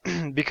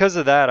because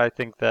of that, I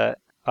think that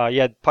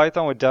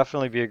Python would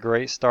definitely be a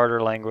great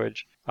starter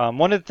language.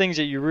 One of the things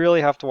that you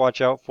really have to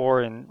watch out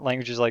for in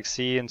languages like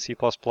C and C++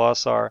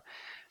 are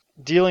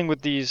dealing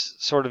with these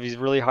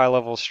really high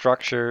level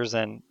structures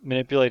and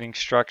manipulating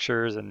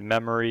structures and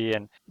memory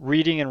and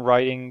reading and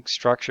writing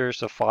structures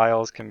to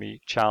files can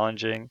be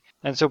challenging.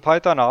 And so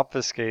Python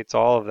obfuscates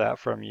all of that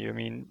from you. I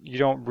mean, you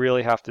don't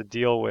really have to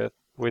deal with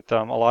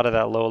a lot of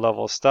that low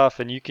level stuff,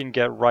 and you can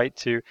get right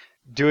to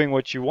doing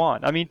what you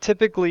want. I mean,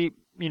 typically,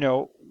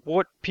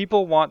 what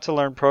people want to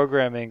learn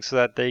programming so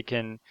that they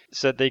can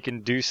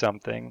do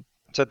something,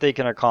 so that they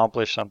can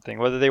accomplish something,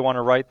 whether they want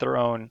to write their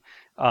own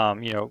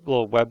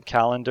little web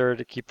calendar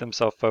to keep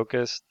themselves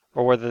focused,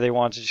 or whether they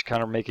want to just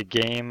kind of make a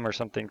game or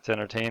something to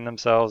entertain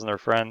themselves and their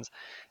friends.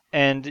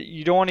 And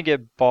you don't want to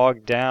get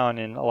bogged down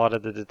in a lot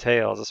of the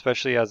details,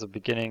 especially as a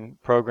beginning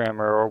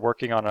programmer or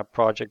working on a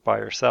project by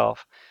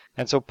yourself.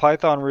 And so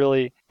Python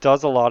really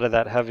does a lot of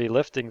that heavy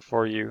lifting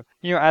for you,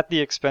 at the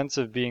expense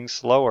of being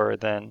slower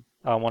than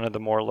one of the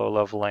more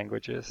low-level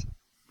languages.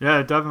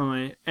 Yeah,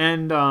 definitely.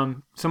 And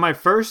so my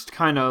first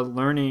kind of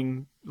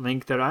learning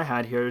link that I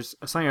had here is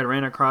something I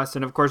ran across,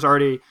 and of course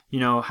already,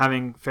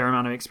 having a fair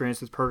amount of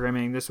experience with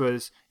programming, this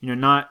was,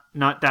 not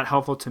that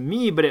helpful to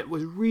me, but it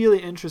was really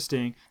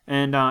interesting.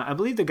 And I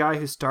believe the guy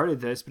who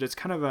started this, but it's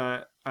kind of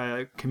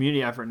a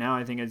community effort now.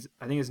 I think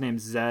his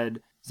name's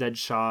Zed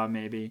Shaw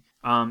maybe.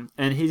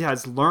 And he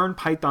has Learn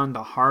Python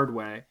the Hard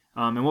Way.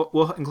 And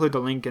we'll include the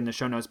link in the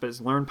show notes, but it's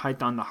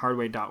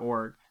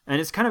learnpythonthehardway.org. And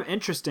it's kind of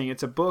interesting.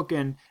 It's a book,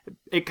 and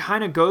it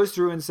kind of goes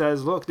through and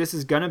says, look, this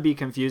is going to be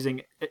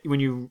confusing. When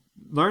you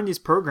learn these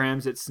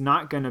programs, it's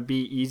not going to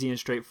be easy and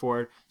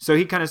straightforward. So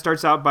he kind of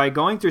starts out by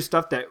going through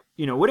stuff that,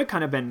 would have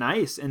kind of been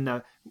nice.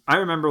 I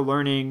remember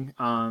learning,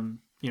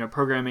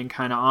 programming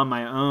kind of on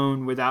my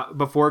own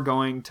before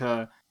going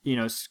to,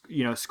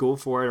 school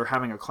for it or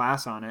having a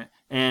class on it.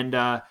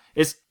 And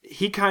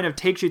he kind of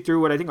takes you through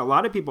what I think a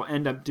lot of people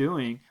end up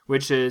doing,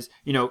 which is,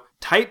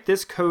 type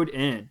this code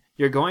in.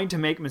 You're going to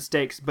make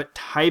mistakes, but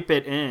type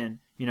it in.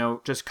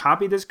 Just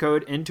copy this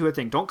code into a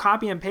thing. Don't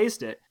copy and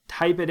paste it.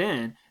 Type it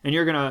in, and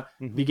you're going to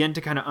begin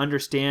to kind of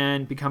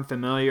understand, become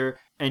familiar,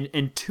 and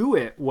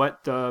intuit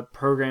what the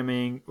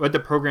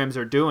programs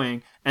are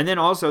doing. And then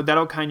also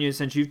that'll kind of,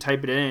 since you've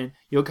typed it in,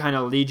 you'll kind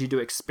of lead you to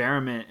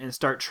experiment and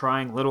start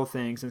trying little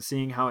things and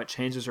seeing how it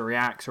changes or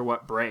reacts or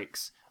what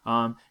breaks.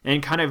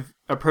 And kind of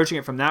approaching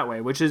it from that way,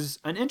 which is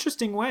an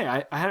interesting way.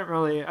 I hadn't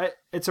really,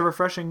 it's a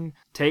refreshing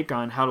take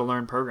on how to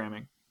learn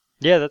programming.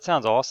 Yeah, that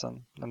sounds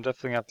awesome. I'm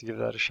definitely gonna have to give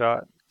that a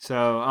shot.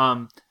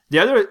 So the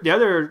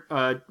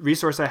other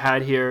resource I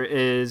had here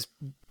is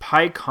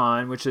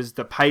PyCon, which is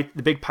the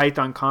big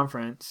Python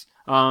conference.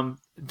 I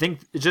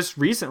think just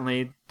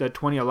recently the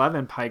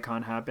 2011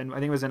 PyCon happened. I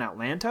think it was in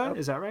Atlanta.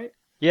 Is that right?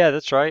 Yeah,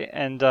 that's right.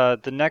 And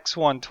the next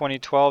one,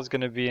 2012, is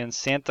going to be in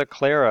Santa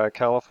Clara,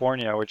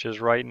 California, which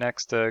is right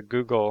next to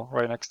Google,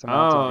 right next to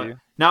Mountain View.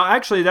 Now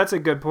actually, that's a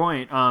good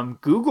point.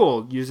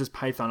 Google uses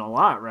Python a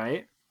lot,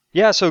 right?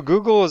 Yeah, so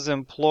Google has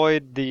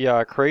employed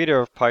the creator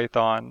of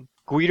Python,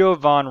 Guido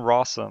van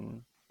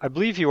Rossum. I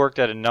believe he worked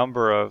at a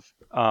number of,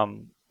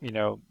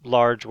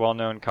 large,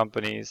 well-known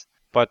companies.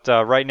 But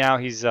right now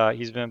he's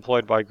been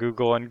employed by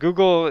Google, and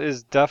Google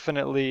is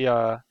definitely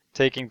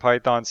taking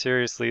Python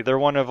seriously. They're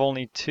one of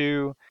only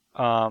two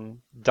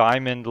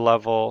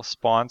diamond-level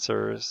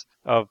sponsors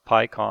of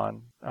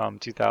PyCon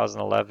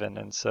 2011,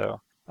 and so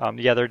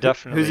they're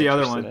definitely Who's the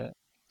other interested one? in it.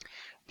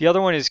 The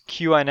other one is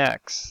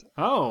QNX.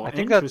 Oh, I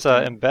think that's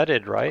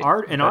embedded, right?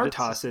 Embedded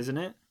RTOS, isn't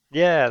it?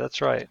 Yeah, that's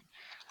right.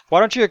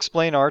 Why don't you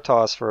explain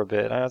RTOS for a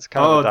bit? I know it's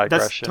kind of a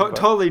digression. That's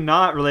totally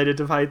not related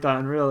to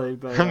Python, really.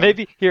 But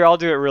maybe here I'll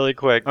do it really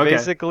quick. Okay.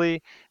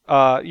 Basically,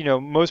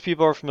 most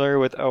people are familiar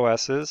with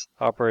OSs,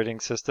 operating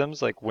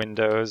systems like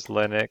Windows,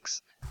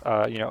 Linux,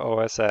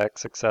 OS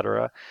X,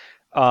 etc.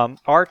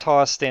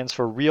 RTOS stands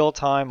for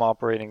Real-Time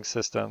Operating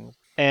System.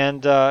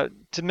 And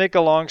to make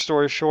a long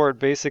story short,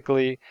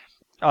 basically,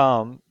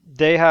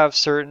 they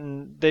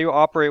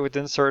operate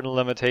within certain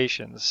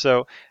limitations.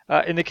 So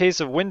in the case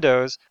of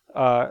Windows,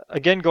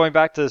 again, going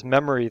back to this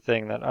memory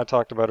thing that I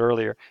talked about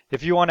earlier,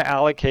 if you want to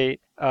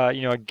allocate,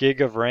 a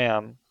gig of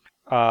RAM,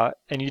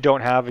 and you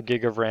don't have a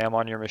gig of RAM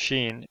on your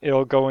machine,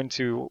 it'll go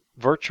into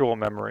virtual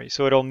memory.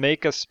 So it'll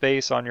make a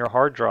space on your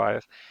hard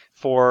drive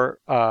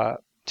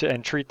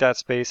and treat that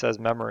space as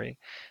memory.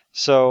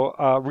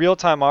 So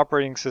real-time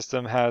operating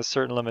system has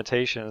certain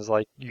limitations,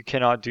 like you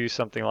cannot do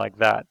something like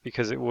that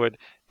because it would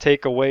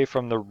take away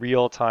from the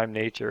real-time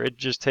nature. It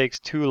just takes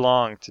too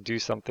long to do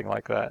something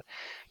like that.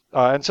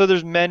 And so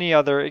there's many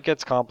other, it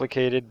gets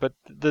complicated, but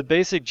the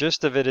basic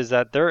gist of it is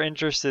that they're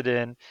interested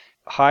in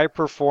high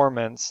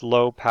performance,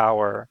 low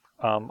power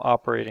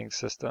operating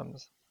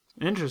systems.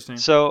 Interesting.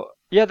 So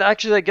yeah,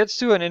 actually that gets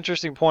to an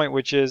interesting point,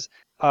 which is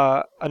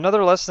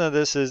another lesson of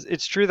this is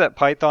it's true that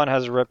Python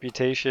has a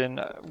reputation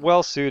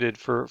well suited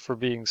for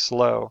being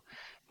slow.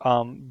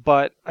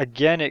 But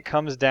again, it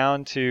comes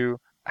down to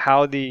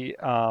how the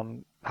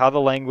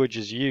language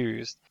is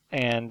used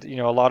and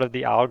a lot of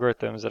the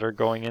algorithms that are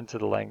going into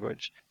the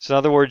language. So in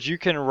other words, you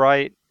can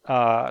write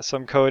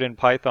some code in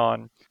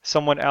Python,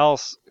 someone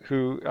else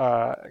who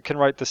can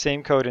write the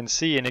same code in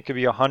C, and it could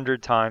be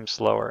 100 times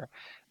slower.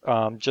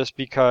 just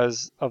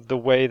because of the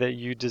way that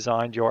you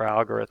designed your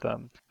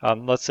algorithm.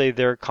 Let's say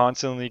they're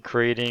constantly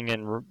creating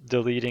and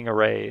deleting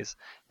arrays,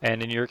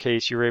 and in your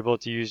case, you're able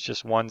to use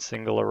just one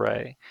single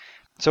array.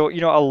 So,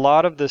 a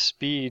lot of the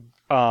speed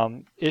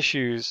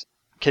issues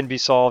can be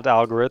solved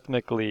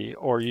algorithmically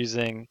or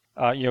using,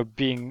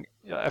 being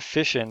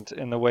efficient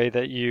in the way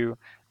that you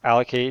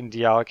allocate and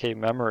deallocate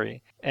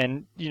memory.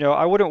 And,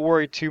 I wouldn't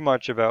worry too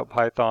much about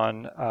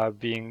Python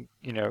being,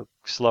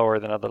 slower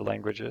than other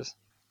languages.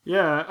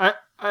 Yeah,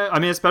 I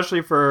mean,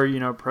 especially for,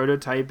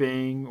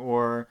 prototyping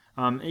or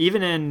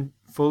even in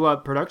full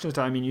up production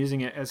time, I mean,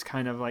 using it as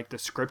kind of like the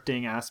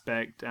scripting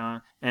aspect.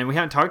 And we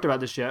haven't talked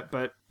about this yet,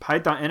 but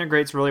Python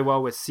integrates really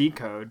well with C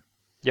code.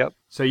 Yep.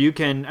 So you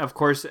can, of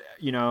course,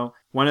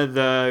 one of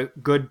the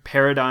good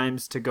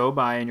paradigms to go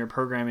by in your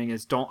programming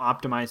is don't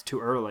optimize too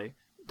early.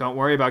 Don't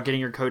worry about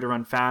getting your code to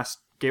run fast.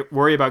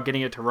 Worry about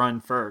getting it to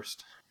run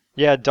first.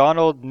 Yeah,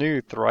 Donald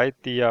Knuth, right?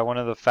 The one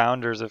of the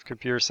founders of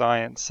computer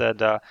science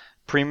said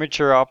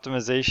premature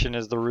optimization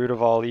is the root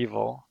of all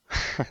evil.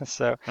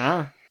 So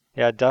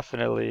yeah,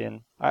 definitely.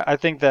 And I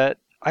think that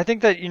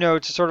to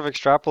sort of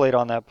extrapolate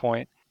on that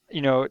point,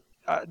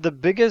 the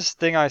biggest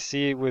thing I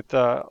see with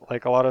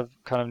like a lot of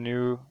kind of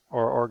new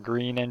or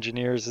green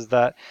engineers is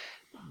that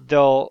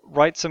they'll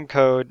write some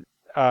code,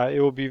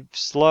 it will be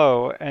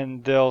slow,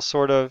 and they'll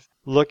sort of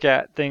look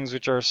at things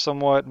which are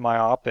somewhat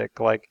myopic,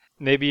 like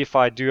maybe if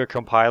I do a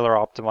compiler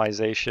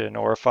optimization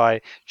or if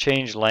I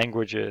change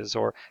languages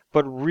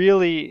but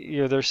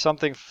really, there's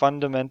something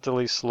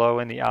fundamentally slow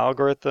in the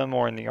algorithm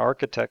or in the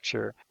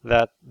architecture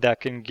that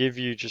can give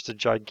you just a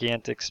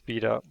gigantic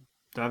speed up.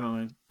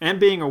 Definitely. And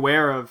being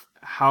aware of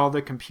how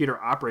the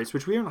computer operates,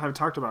 which we haven't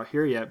talked about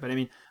here yet, but I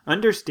mean,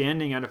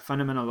 understanding at a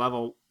fundamental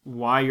level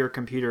why your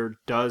computer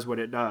does what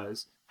it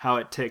does, how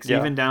it ticks,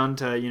 even down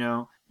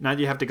to, not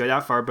that you have to go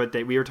that far, but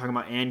we were talking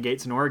about AND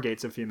gates and OR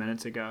gates a few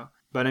minutes ago.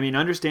 But I mean,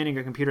 understanding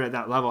a computer at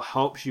that level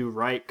helps you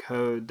write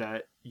code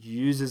that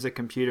uses a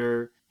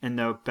computer in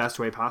the best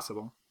way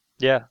possible.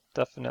 Yeah,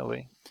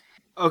 definitely.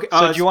 Okay.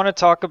 So do you want to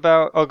talk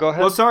about? Oh, go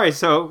ahead. Well, sorry.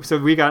 So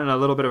we got in a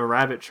little bit of a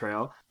rabbit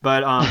trail,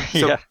 but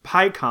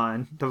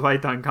PyCon, the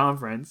Python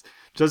conference,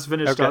 just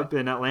finished up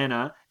in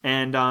Atlanta,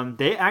 and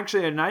they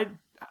actually, and I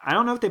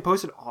don't know if they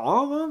posted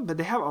all of them, but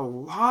they have a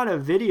lot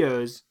of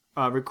videos,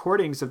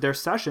 recordings of their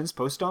sessions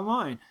posted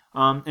online.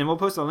 And we'll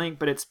post a link,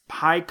 but it's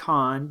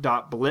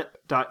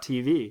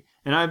pycon.blip.tv.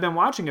 And I've been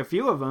watching a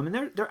few of them,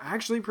 and they're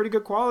actually pretty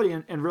good quality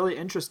and really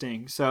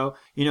interesting. So,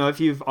 if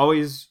you've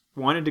always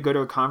wanted to go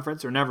to a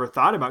conference or never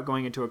thought about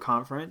going into a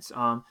conference,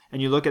 and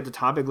you look at the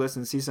topic list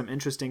and see some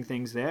interesting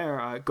things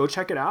there, go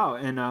check it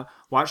out and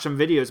watch some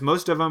videos.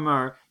 Most of them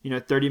are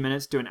 30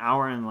 minutes to an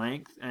hour in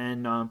length,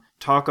 and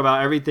talk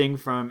about everything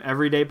from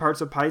everyday parts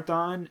of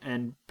Python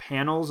and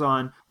panels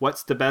on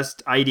what's the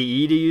best IDE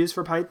to use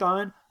for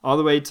Python, all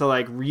the way to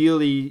like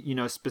really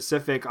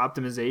specific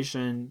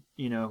optimization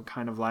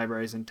kind of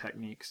libraries and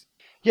techniques.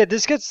 Yeah,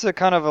 this gets to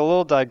kind of a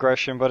little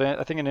digression, but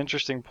I think an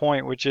interesting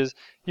point, which is,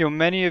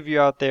 many of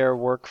you out there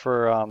work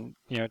for,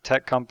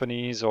 tech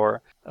companies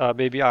or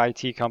maybe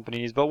IT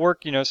companies, but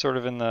work, sort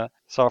of in the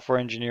software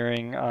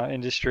engineering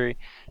industry.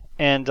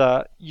 And,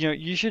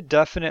 you should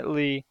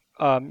definitely,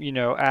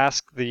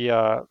 ask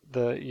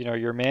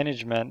your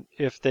management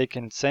if they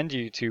can send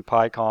you to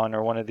PyCon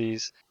or one of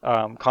these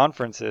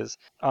conferences.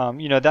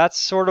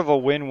 That's sort of a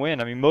win-win.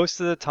 I mean, most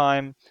of the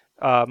time,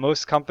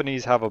 most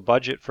companies have a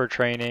budget for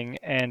training,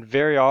 and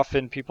very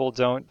often people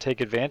don't take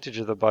advantage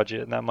of the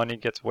budget, and that money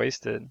gets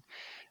wasted.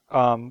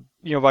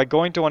 By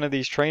going to one of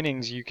these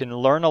trainings, you can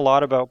learn a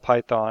lot about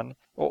Python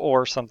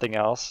or something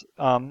else,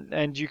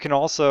 and you can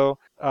also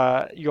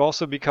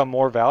become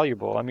more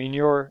valuable. I mean,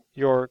 your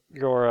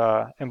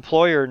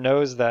employer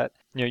knows that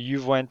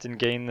you've went and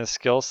gained this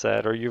skill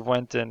set, or you've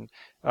went and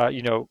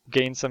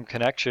gained some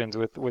connections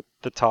with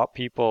the top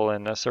people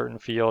in a certain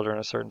field or in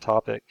a certain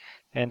topic.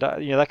 And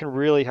that can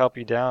really help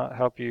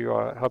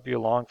you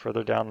along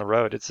further down the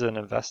road. It's an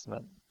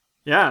investment.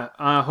 Yeah,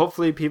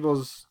 hopefully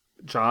people's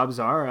jobs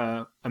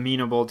are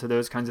amenable to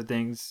those kinds of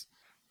things.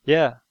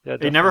 Yeah,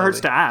 it never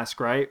hurts to ask,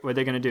 right? What are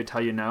they going to do?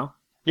 Tell you no?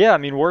 Yeah, I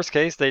mean, worst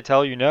case, they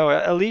tell you no.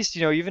 At least,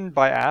 even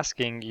by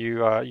asking, you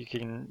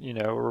can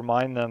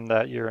remind them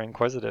that you're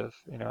inquisitive.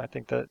 I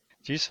think that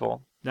it's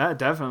useful. Yeah,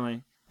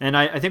 definitely. And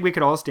I think we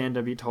could all stand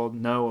to be told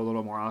no a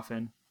little more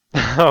often.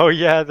 Oh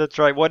yeah, that's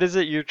right. What is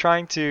it you're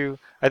trying to?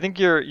 I think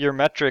your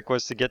metric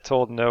was to get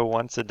told no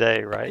once a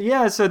day, right?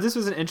 Yeah. So this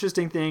was an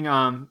interesting thing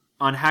on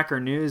Hacker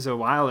News a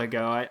while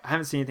ago. I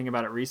haven't seen anything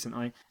about it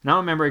recently, and I don't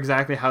remember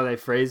exactly how they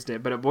phrased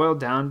it, but it boiled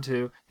down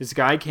to this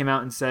guy came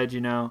out and said,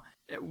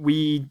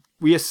 we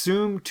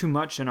assume too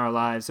much in our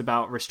lives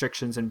about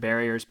restrictions and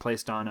barriers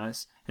placed on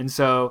us, and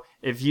so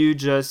if you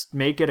just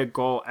make it a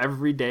goal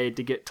every day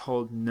to get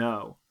told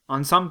no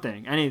on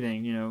something,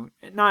 anything,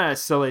 not a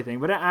silly thing,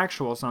 but an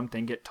actual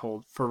something, get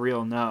told for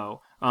real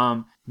no,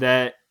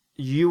 that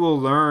you will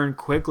learn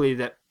quickly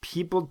that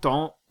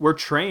we're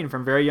trained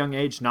from very young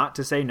age not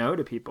to say no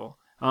to people.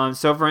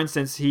 So for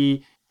instance,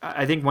 he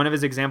I think one of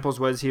his examples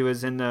was he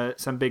was in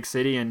some big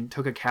city and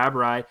took a cab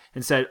ride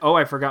and said, "Oh,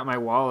 I forgot my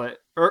wallet,"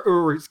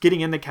 or was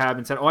getting in the cab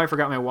and said, "Oh, I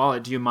forgot my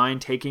wallet. Do you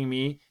mind taking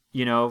me,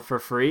 for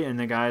free?" And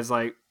the guy's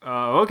like,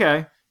 "Oh,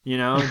 okay."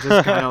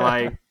 Just kind of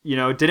like,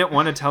 didn't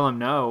want to tell him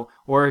no.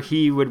 Or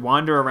he would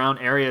wander around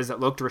areas that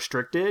looked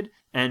restricted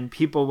and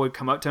people would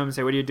come up to him and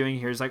say, "What are you doing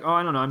here?" He's like, "Oh,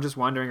 I don't know. I'm just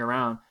wandering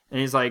around."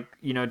 And he's like,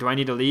 "Do I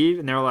need to leave?"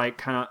 And they're like,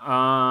 kind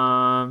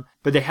of,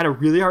 but they had a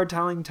really hard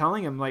time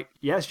telling him, like,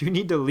 "Yes, you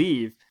need to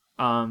leave."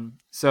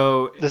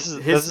 So this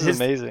is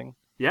amazing.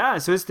 Yeah,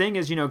 so his thing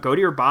is, go to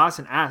your boss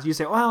and ask. You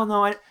say, "Well,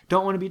 no, I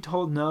don't want to be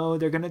told no.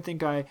 They're going to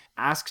think I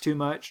ask too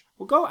much."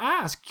 Well, go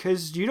ask,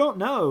 because you don't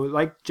know.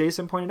 Like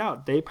Jason pointed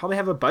out, they probably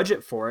have a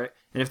budget for it.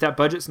 And if that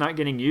budget's not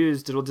getting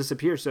used, it'll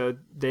disappear. So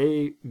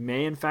they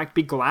may, in fact,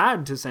 be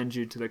glad to send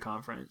you to the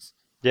conference.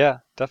 Yeah,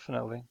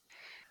 definitely.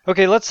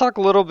 Okay, let's talk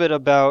a little bit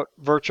about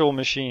virtual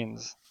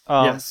machines.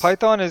 Yes.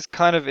 Python is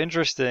kind of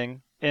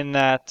interesting in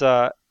that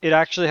it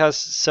actually has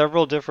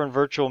several different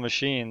virtual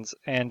machines,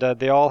 and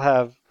they all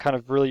have kind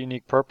of really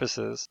unique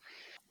purposes.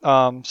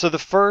 So the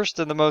first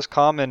and the most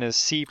common is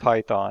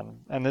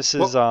CPython, and this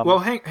is well,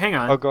 hang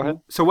on. Oh, go ahead.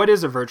 So what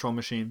is a virtual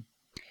machine?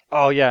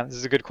 Oh yeah, this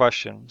is a good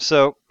question.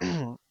 So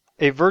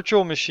a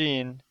virtual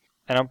machine,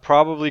 and I'm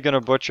probably going to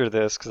butcher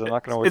this because I'm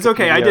not going to. It's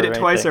okay. I did it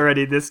twice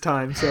already this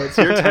time, so it's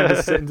your time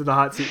to sit into the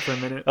hot seat for a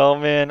minute. Oh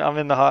man,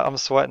 I'm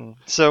sweating.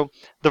 So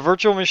a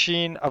virtual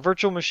machine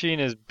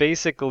is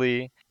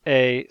basically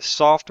a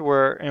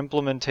software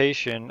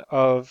implementation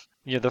of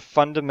the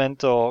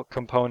fundamental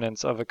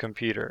components of a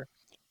computer.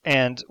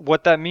 And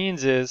what that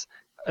means is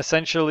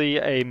essentially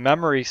a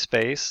memory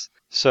space,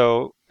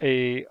 so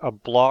a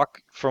block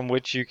from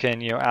which you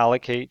can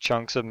allocate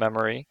chunks of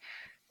memory,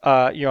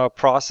 a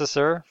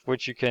processor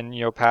which you can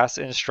pass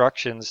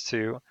instructions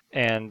to,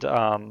 and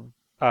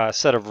a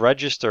set of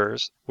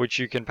registers which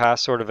you can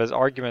pass sort of as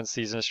arguments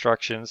these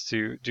instructions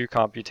to do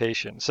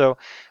computation. So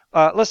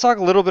let's talk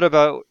a little bit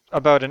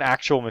about an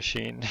actual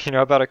machine,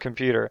 about a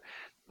computer.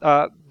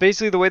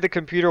 Basically, the way the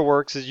computer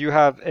works is you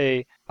have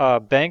a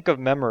bank of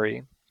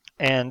memory,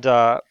 and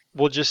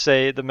we'll just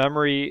say the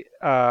memory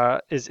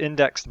is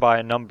indexed by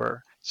a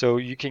number. So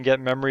you can get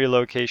memory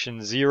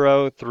location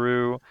 0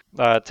 through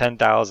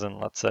 10,000,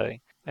 let's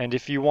say. And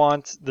if you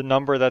want the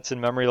number that's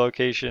in memory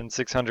location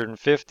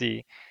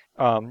 650,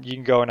 you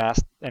can go and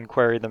ask and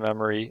query the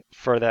memory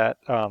for that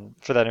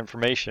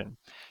information.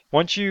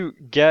 Once you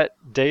get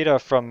data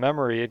from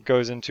memory, it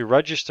goes into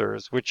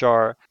registers, which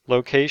are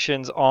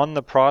locations on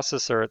the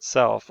processor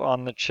itself,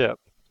 on the chip,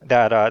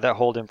 that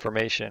hold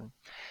information.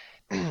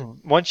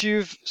 Once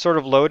you've sort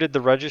of loaded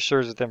the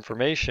registers with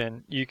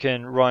information, you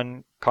can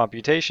run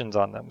computations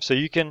on them. So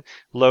you can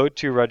load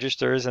 2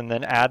 registers and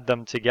then add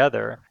them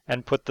together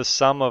and put the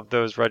sum of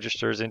those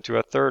registers into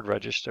a third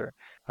register.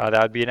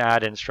 That would be an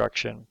add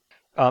instruction.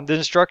 The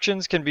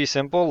instructions can be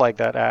simple, like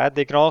that add.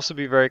 They can also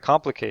be very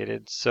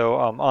complicated. So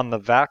on the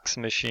VAX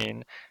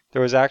machine,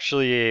 there was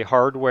actually a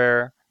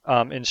hardware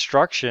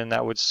instruction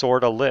that would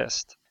sort a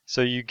list.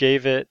 So you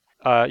gave it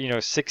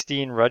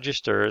 16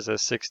 registers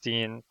as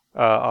 16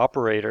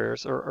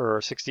 operators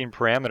or 16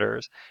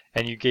 parameters,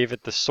 and you gave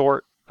it the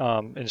sort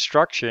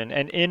instruction.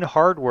 And in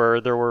hardware,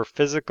 there were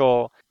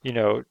physical,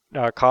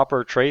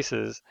 copper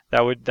traces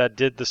that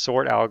did the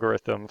sort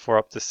algorithm for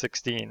up to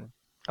 16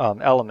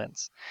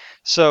 elements.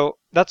 So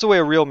that's the way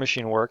a real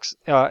machine works.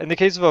 In the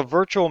case of a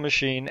virtual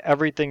machine,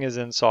 everything is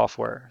in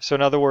software. So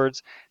in other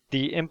words,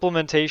 the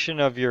implementation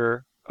of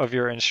your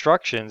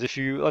instructions,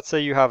 let's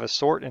say you have a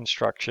sort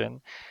instruction,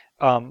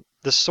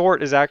 the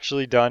sort is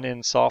actually done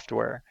in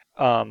software.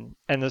 And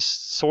the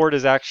sort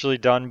is actually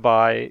done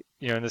by,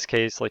 in this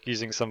case, like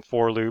using some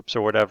for loops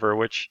or whatever,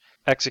 which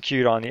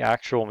execute on the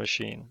actual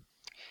machine.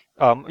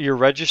 Your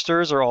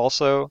registers are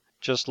also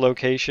just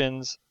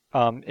locations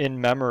in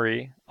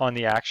memory on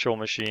the actual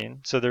machine.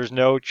 So there's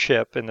no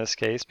chip in this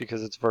case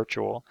because it's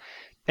virtual.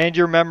 And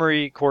your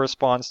memory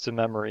corresponds to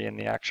memory in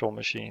the actual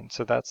machine.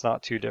 So that's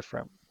not too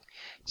different.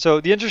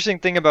 So the interesting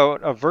thing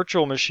about a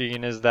virtual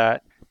machine is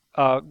that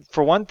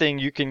for one thing,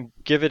 you can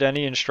give it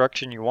any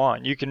instruction you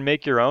want. You can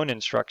make your own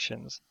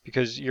instructions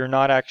because you're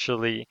not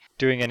actually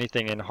doing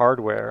anything in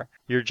hardware.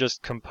 You're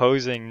just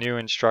composing new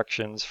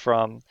instructions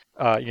from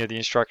the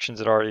instructions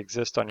that already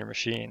exist on your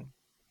machine.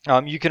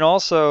 You can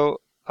also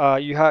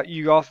you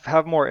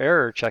have more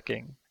error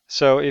checking.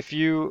 So if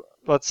you,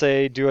 let's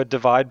say, do a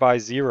divide by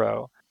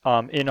 0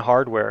 in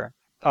hardware,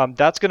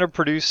 that's going to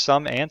produce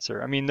some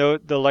answer. I mean, the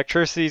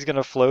electricity is going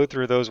to flow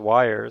through those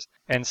wires,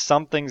 and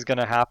something's going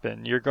to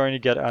happen. You're going to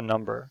get a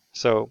number.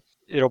 So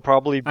it'll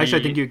probably be... Actually,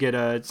 I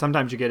think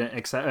sometimes you get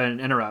an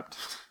interrupt.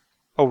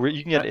 Oh,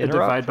 you can get an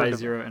interrupt? A divide by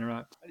 0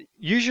 interrupt.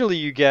 Usually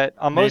you get,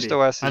 on most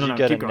OSs, you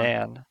get a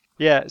NaN.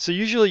 Yeah, so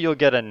usually you'll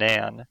get a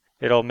NaN.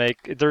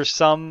 There's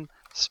some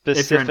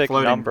specific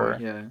number.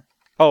 Point, yeah.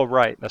 Oh,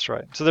 right, that's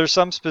right. So there's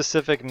some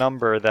specific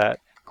number that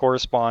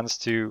corresponds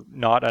to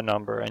not a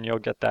number, and you'll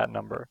get that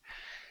number.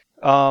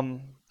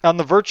 On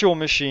the virtual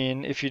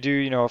machine, if you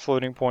do, a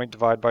floating point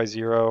divide by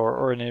 0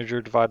 or an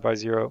integer divide by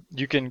 0,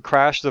 you can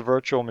crash the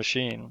virtual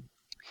machine.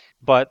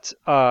 But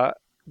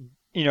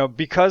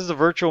because the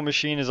virtual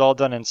machine is all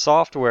done in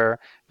software,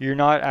 you're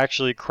not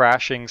actually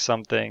crashing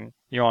something,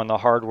 on the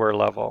hardware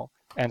level.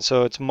 And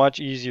so it's much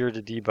easier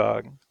to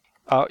debug.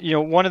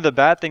 One of the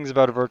bad things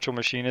about a virtual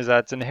machine is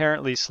that it's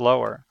inherently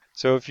slower.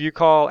 So if you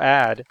call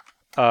add,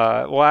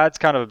 add's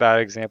kind of a bad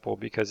example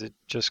because it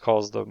just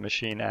calls the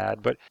machine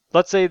add. But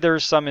let's say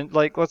there's some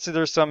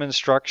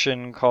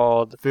instruction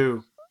called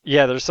Foo.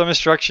 yeah, there's some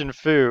instruction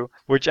foo,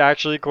 which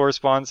actually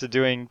corresponds to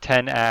doing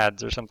 10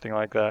 adds or something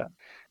like that.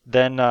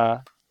 Then,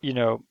 that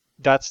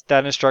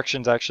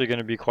instruction is actually going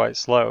to be quite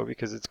slow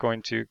because it's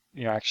going to,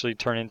 actually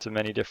turn into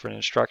many different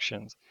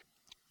instructions.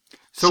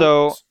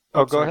 Go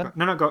ahead.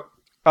 No,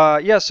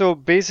 go. So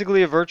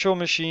basically a virtual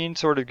machine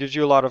sort of gives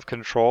you a lot of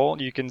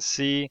control. You can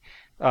see,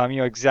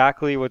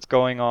 exactly what's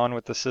going on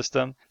with the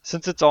system.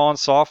 Since it's all in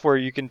software,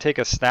 you can take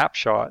a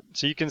snapshot.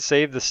 So you can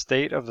save the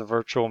state of the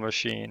virtual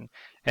machine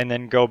and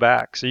then go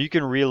back. So you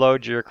can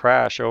reload your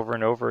crash over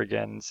and over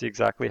again and see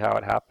exactly how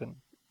it happened.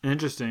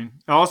 Interesting.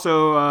 It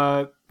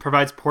also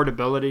provides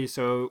portability.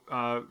 So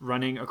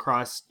running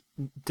across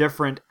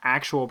different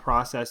actual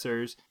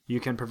processors, you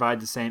can provide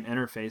the same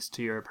interface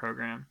to your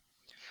program.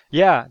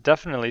 Yeah,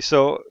 definitely.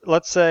 So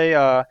let's say,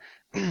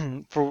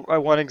 for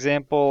one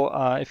example,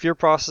 if your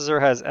processor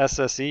has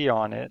SSE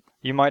on it,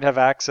 you might have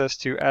access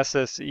to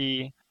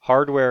SSE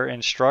hardware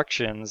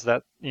instructions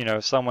that,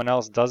 someone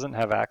else doesn't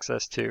have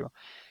access to.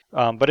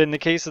 But in the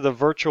case of the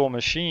virtual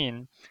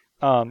machine,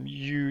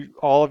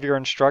 all of your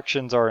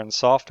instructions are in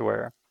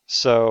software.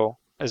 So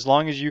as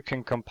long as you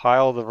can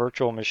compile the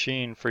virtual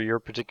machine for your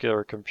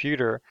particular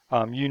computer,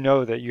 you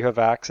know that you have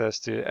access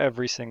to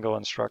every single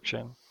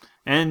instruction.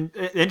 And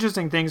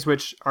interesting things,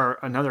 which are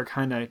another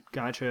kind of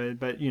gotcha,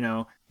 but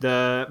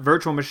the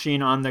virtual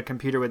machine on the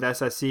computer with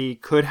SSE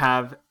could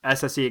have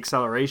SSE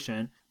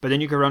acceleration, but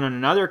then you could run on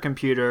another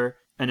computer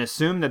and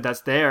assume that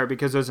that's there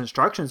because those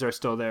instructions are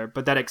still there,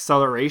 but that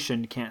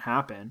acceleration can't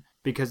happen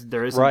because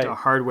there isn't a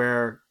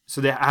hardware,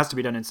 so that has to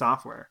be done in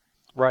software.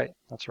 Right,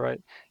 that's right.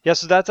 Yeah,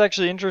 so that's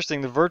actually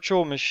interesting. The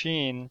virtual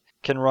machine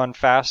can run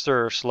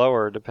faster or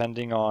slower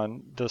depending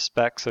on the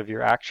specs of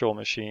your actual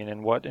machine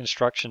and what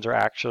instructions are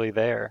actually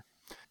there.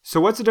 So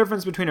what's the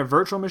difference between a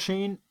virtual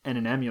machine and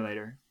an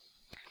emulator?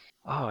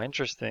 Oh,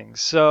 interesting.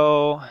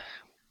 So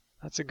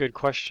that's a good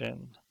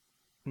question.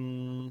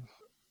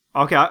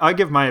 Okay, I'll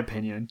give my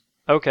opinion.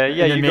 Okay,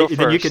 yeah, you go first.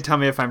 Then you can tell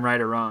me if I'm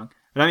right or wrong.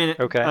 But I mean,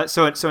 okay.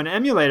 So an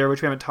emulator,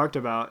 which we haven't talked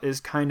about, is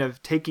kind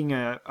of taking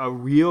a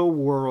real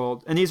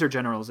world, and these are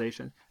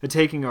generalizations, but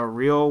taking a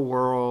real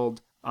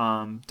world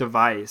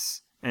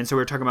device. And so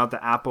we were talking about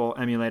the Apple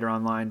emulator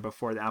online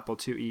before, the Apple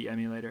IIe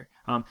emulator.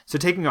 So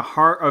taking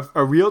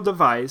a real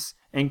device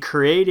and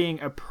creating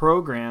a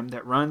program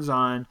that runs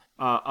on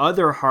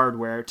other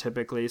hardware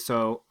typically.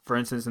 So for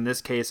instance, in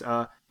this case,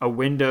 a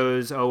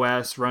Windows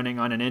OS running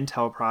on an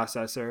Intel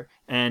processor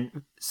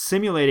and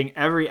simulating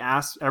every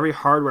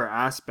hardware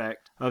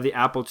aspect of the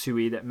Apple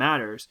IIe that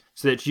matters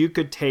so that you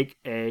could take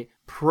a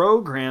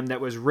program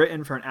that was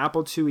written for an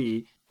Apple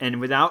IIe and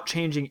without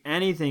changing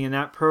anything in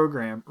that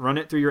program, run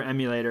it through your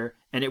emulator,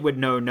 and it would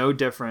know no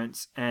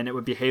difference, and it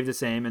would behave the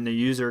same, and the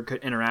user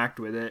could interact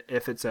with it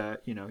if it's a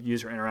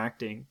user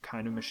interacting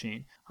kind of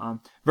machine.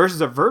 Versus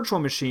a virtual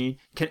machine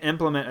can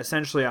implement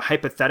essentially a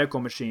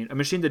hypothetical machine, a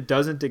machine that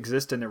doesn't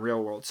exist in the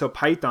real world. So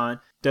Python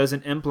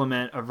doesn't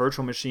implement a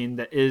virtual machine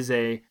that is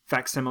a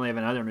facsimile of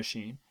another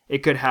machine.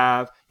 It could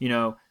have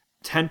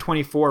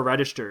 1024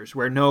 registers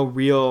where no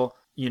real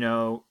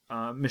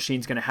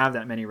machine's going to have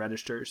that many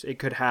registers. It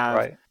could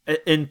have,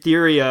 in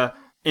theory, a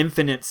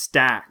infinite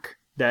stack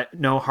that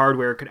no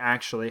hardware could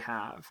actually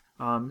have.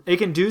 It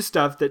can do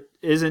stuff that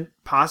isn't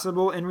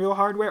possible in real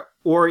hardware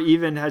or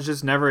even has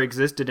just never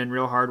existed in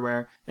real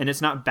hardware, and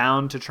it's not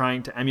bound to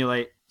trying to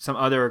emulate some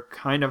other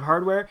kind of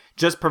hardware,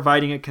 just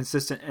providing a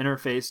consistent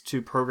interface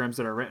to programs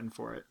that are written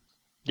for it.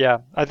 Yeah,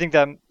 I think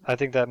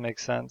that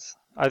makes sense.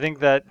 I think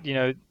that,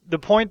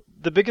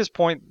 the biggest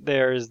point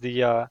there is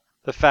the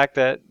fact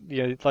that,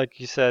 like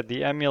you said,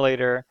 the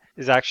emulator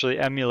is actually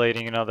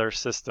emulating another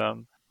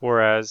system,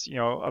 whereas,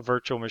 a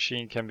virtual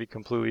machine can be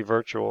completely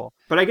virtual.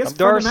 But I guess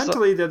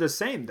fundamentally they're the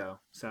same, though.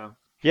 So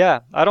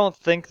yeah, I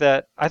think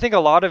a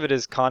lot of it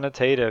is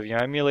connotative.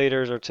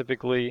 Emulators are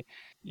typically,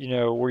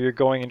 where you're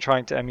going and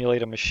trying to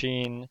emulate a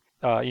machine,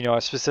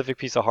 a specific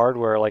piece of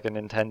hardware like a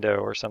Nintendo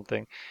or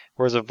something,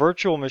 whereas a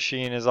virtual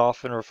machine is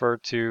often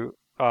referred to,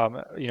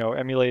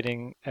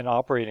 emulating an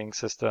operating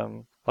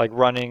system, like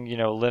running,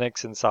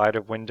 Linux inside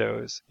of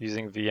Windows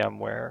using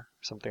VMware,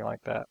 something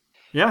like that.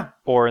 Yeah.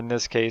 Or in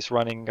this case,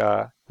 running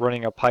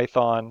a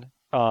Python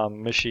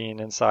machine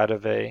inside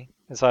of a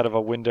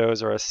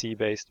Windows or a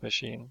C-based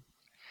machine.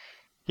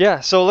 Yeah.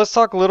 So let's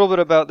talk a little bit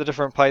about the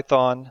different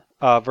Python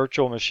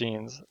virtual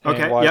machines.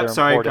 Okay. And why yep. they're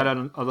Sorry,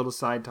 important. got a little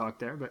side talk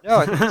there, but no,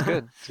 I think it's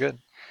good. It's good.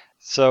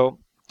 So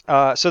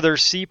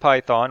there's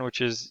CPython,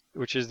 which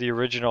is the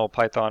original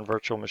Python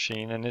virtual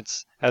machine, and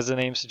it's, as the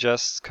name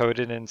suggests,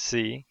 coded in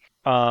C.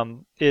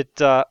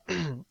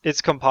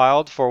 It's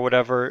compiled for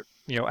whatever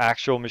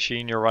actual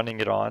machine you're running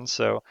it on.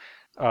 So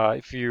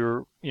if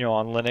you're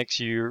on Linux,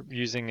 you're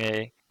using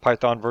a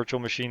Python virtual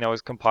machine that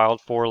was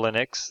compiled for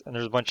Linux, and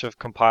there's a bunch of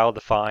compile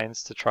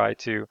defines to try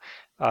to,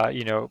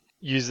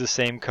 use the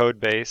same code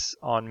base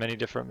on many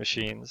different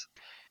machines.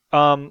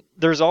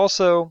 There's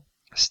also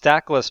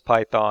stackless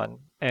Python,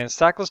 and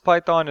stackless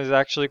Python is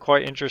actually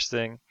quite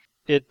interesting.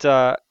 It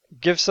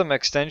gives some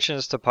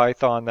extensions to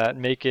Python that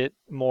make it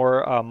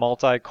more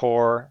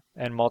multi-core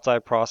and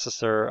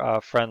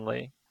multi-processor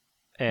friendly.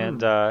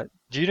 And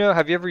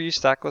have you ever used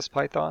stackless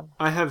Python?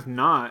 I have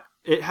not.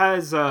 It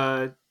has,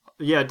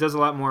 it does a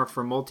lot more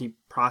for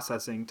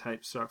multi-processing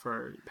type stuff,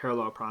 or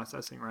parallel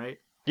processing, right?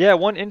 Yeah,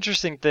 one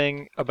interesting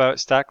thing about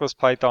stackless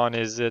Python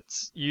is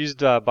it's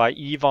used by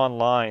EVE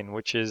Online,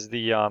 which is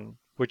the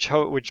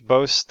which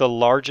boasts the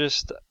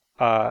largest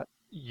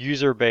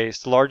user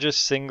base,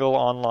 largest single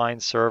online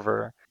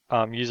server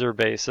user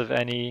base of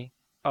any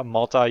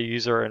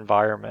multi-user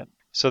environment.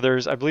 So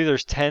I believe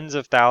there's tens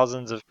of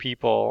thousands of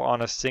people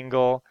on a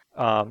single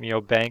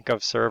bank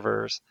of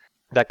servers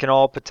that can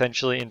all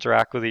potentially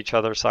interact with each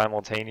other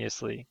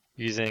simultaneously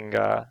using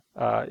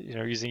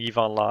using EVE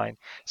Online.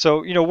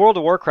 So World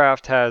of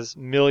Warcraft has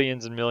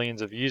millions and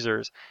millions of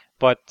users,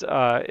 but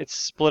it's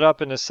split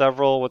up into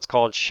several what's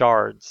called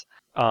shards.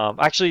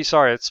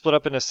 It's split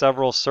up into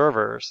several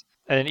servers,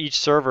 and then each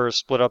server is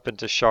split up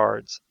into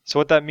shards. So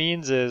what that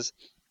means is,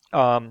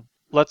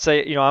 let's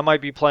say I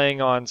might be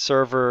playing on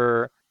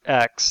server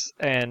X,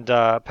 and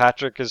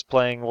Patrick is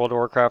playing World of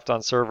Warcraft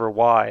on server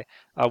Y.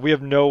 We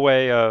have no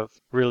way of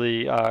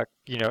really,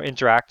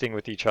 interacting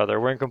with each other.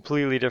 We're in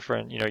completely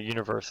different,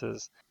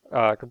 universes,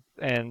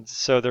 and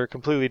so they're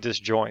completely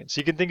disjoint.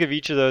 So you can think of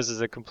each of those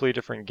as a completely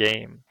different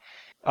game.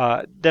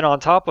 Then on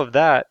top of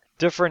that,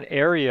 different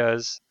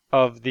areas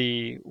of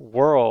the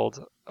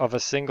world of a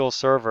single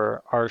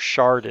server are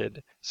sharded.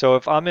 So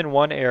if I'm in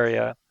one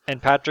area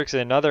and Patrick's in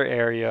another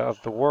area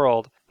of the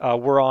world,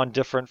 we're on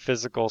different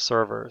physical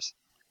servers.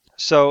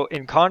 So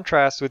in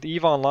contrast with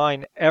EVE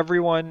Online,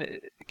 everyone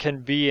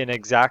can be in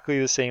exactly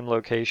the same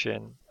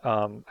location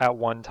at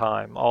one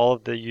time, all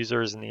of the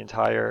users in the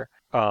entire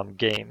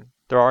game.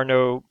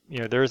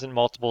 There isn't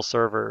multiple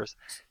servers.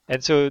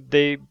 And so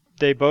they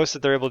boast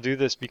that they're able to do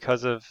this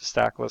because of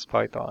stackless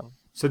Python.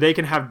 So they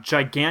can have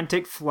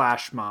gigantic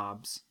flash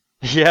mobs.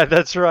 Yeah,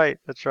 that's right.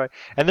 That's right.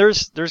 And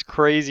there's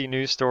crazy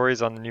news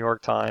stories on the New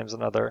York Times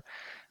and other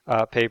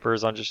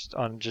papers on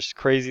just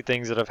crazy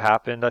things that have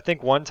happened. I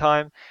think one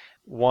time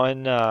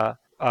one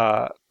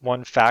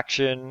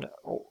faction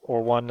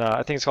or one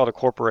I think it's called a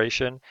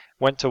corporation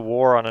went to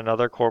war on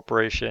another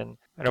corporation,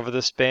 and over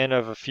the span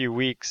of a few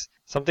weeks,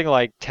 something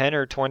like $10,000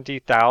 or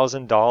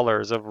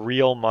 $20,000 of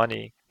real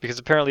money, because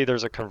apparently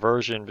there's a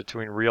conversion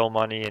between real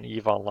money and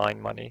EVE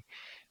Online money.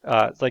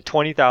 It's like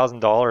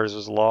 $20,000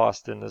 was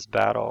lost in this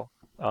battle.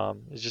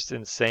 It's just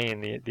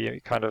insane, the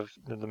kind of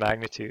the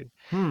magnitude.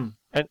 And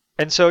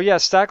so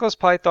stackless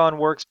Python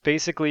works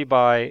basically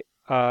by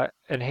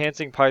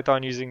enhancing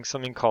Python using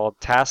something called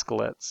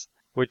tasklets,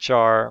 which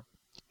are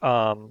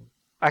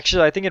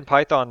actually, I think in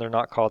Python they're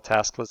not called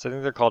tasklets. I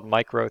think they're called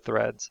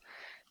microthreads.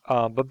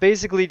 But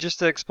basically, just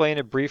to explain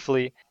it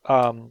briefly,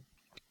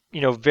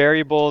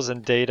 variables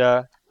and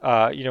data.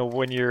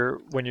 When you're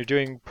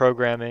doing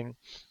programming,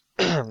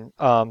 you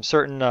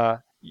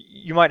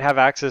might have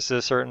access to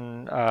a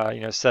certain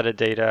set of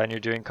data, and you're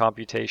doing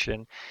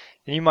computation,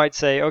 and you might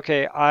say,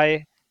 okay,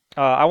 I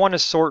want to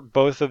sort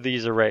both of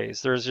these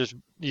arrays. There's just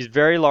these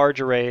very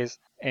large arrays,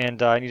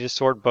 and I need to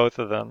sort both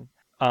of them.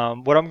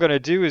 What I'm going to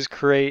do is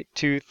create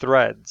two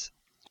threads.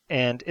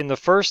 And in the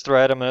first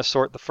thread, I'm going to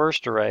sort the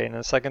first array, and in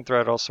the second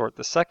thread, I'll sort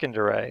the second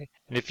array.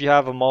 And if you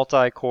have a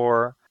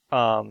multi-core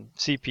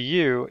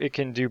CPU, it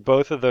can do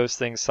both of those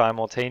things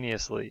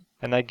simultaneously.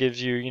 And that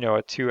gives you,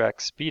 a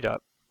 2x speed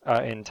up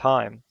in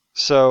time.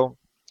 So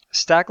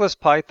stackless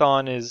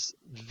Python is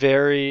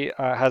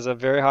has a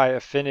very high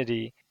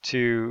affinity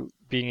to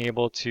being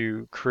able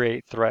to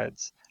create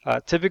threads.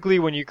 Typically,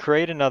 when you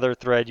create another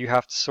thread, you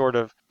have to sort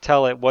of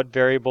tell it what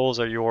variables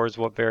are yours,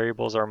 what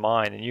variables are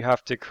mine, and you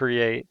have to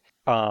create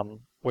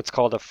what's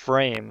called a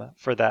frame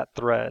for that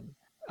thread.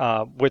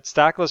 With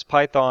stackless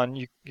Python,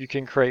 you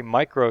can create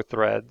micro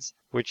threads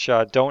which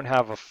don't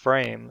have a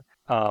frame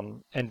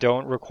and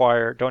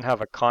don't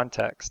have a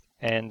context,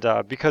 and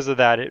because of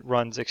that, it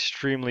runs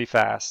extremely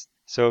fast.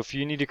 So if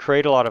you need to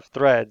create a lot of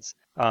threads,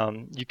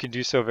 you can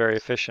do so very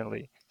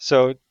efficiently.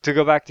 So to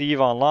go back to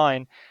EVE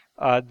Online,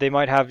 they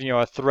might have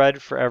a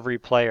thread for every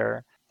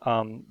player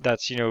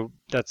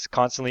that's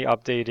constantly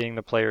updating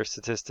the player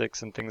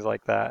statistics and things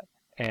like that.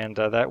 And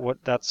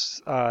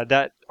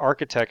that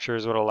architecture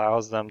is what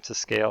allows them to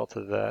scale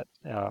to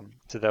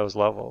those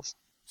levels.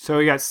 So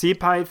we got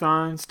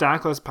CPython,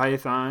 stackless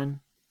Python.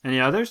 Any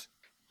others?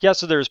 Yeah,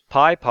 so there's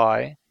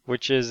PyPy,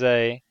 which is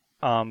a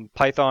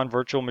Python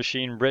virtual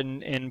machine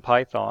written in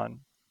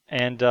Python.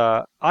 And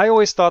I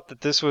always thought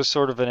that this was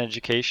sort of an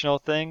educational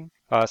thing,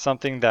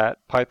 something that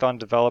Python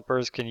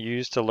developers can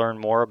use to learn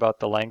more about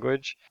the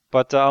language.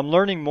 But I'm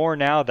learning more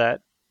now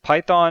that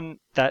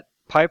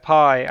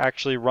PyPy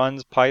actually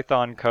runs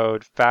Python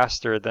code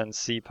faster than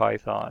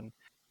CPython.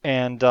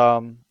 And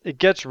it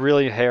gets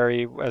really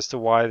hairy as to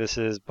why this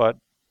is, but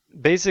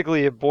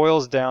basically it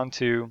boils down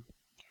to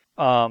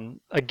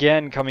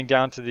again, coming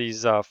down to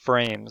these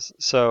frames.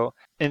 So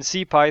in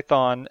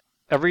CPython,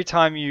 every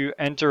time you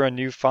enter a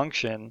new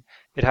function,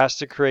 it has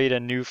to create a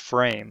new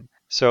frame.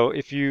 So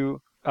if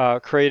you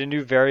create a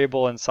new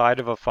variable inside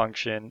of a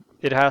function,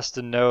 it has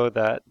to know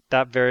that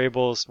that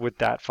variable is with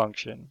that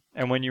function.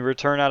 And when you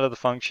return out of the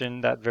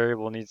function, that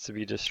variable needs to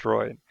be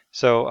destroyed.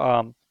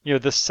 So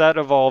the set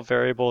of all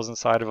variables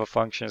inside of a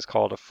function is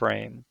called a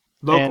frame.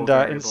 Local And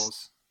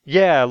variables.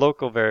 yeah,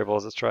 local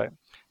variables, that's right.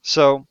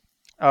 So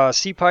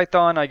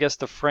CPython, I guess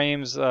the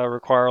frames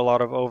require a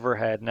lot of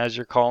overhead, and as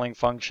you're calling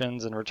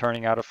functions and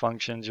returning out of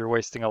functions, you're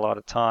wasting a lot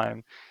of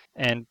time.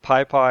 And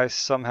PyPy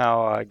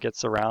somehow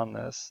gets around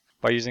this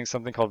by using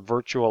something called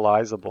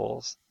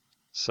virtualizables.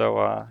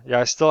 So yeah,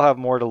 I still have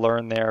more to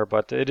learn there,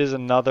 but it is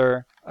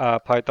another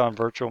Python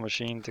virtual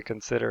machine to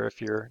consider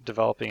if you're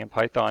developing in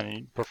Python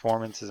and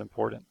performance is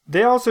important.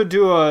 They also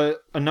do a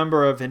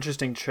number of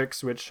interesting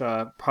tricks, which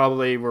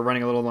probably we're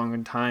running a little long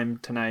in time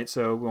tonight,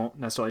 so we won't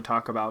necessarily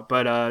talk about.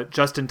 But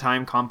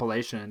just-in-time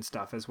compilation and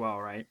stuff as well,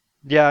 right?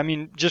 Yeah, I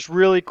mean, just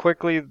really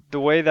quickly, the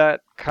way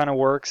that kind of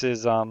works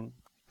is,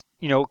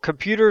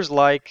 computers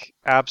like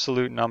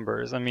absolute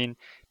numbers. I mean,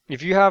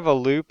 if you have a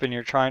loop and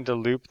you're trying to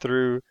loop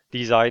through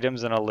these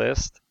items in a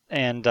list,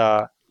 and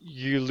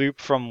you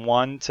loop from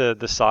 1 to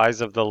the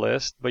size of the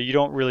list, but you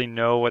don't really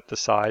know what the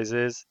size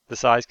is. The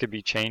size could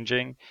be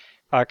changing.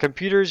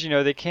 Computers,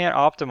 they can't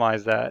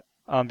optimize that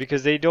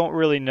because they don't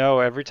really know.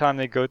 Every time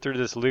they go through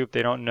this loop,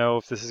 they don't know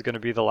if this is going to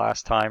be the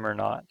last time or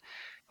not.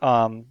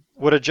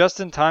 What a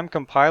just-in-time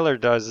compiler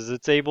does is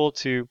it's able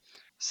to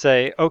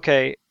say,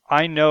 okay,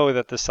 I know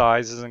that the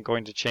size isn't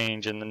going to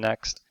change in the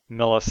next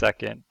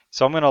millisecond.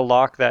 So I'm going to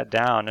lock that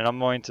down, and I'm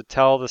going to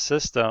tell the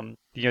system,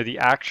 the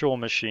actual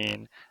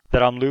machine,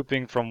 that I'm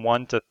looping from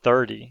 1 to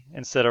 30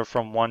 instead of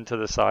from 1 to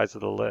the size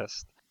of the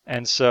list.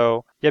 And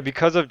so, yeah,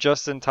 because of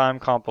just-in-time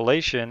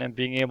compilation and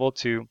being able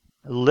to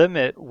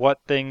limit what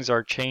things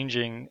are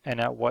changing and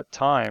at what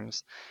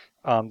times,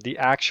 the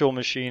actual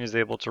machine is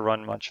able to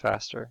run much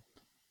faster.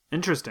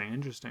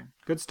 Interesting.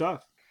 Good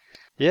stuff.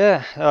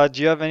 Yeah,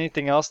 do you have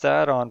anything else to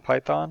add on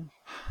Python?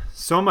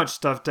 So much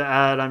stuff to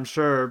add, I'm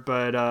sure,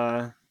 but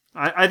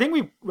I think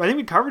we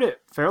covered it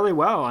fairly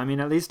well. I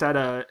mean, at least at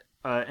a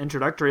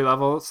introductory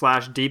level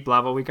 / deep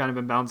level, we kind of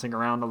been bouncing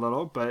around a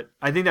little, but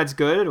I think that's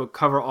good. It'll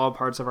cover all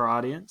parts of our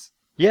audience.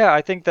 Yeah,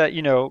 I think that,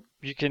 you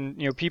can,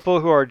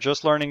 people who are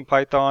just learning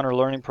Python or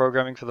learning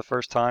programming for the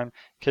first time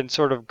can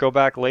sort of go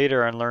back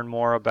later and learn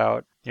more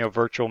about,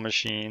 virtual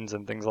machines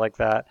and things like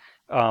that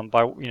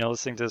by,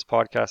 listening to this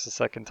podcast a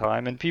second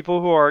time. And people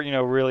who are,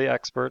 really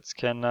experts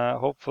can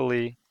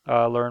hopefully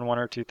learn one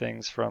or two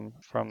things from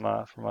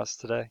us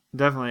today.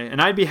 Definitely. And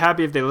I'd be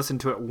happy if they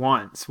listened to it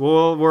once.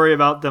 We'll worry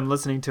about them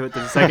listening to it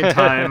the second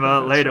time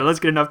later. Right. Let's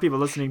get enough people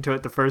listening to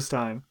it the first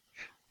time.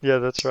 Yeah,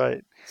 that's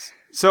right.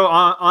 So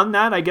on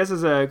that, I guess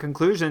as a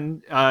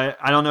conclusion, I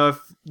don't know if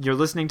you're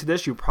listening to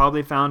this, you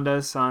probably found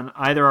us on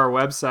either our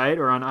website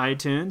or on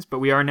iTunes, but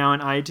we are now on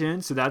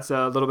iTunes, so that's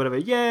a little bit of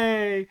a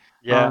yay.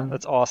 Yeah,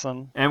 that's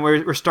awesome. And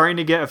we're starting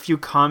to get a few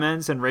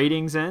comments and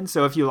ratings in.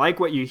 So if you like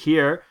what you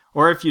hear,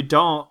 or if you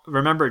don't,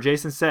 remember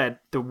Jason said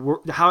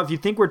if you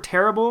think we're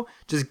terrible,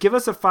 just give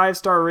us a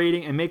 5-star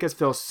rating and make us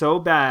feel so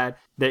bad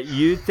that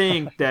you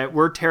think that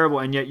we're terrible,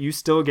 and yet you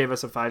still gave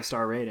us a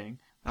 5-star rating.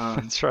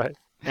 That's right.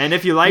 And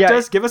if you liked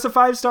us, give us a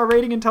 5-star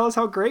rating and tell us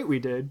how great we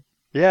did.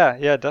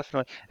 Yeah,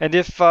 definitely. And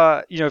if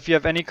if you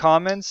have any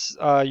comments,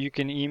 you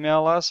can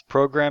email us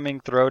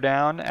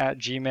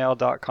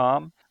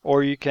programmingthrowdown@gmail.com,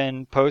 or you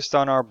can post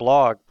on our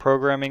blog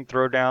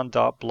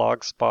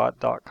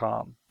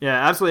programmingthrowdown.blogspot.com.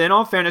 Yeah, absolutely. In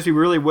all fairness, we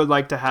really would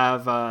like to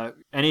have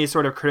any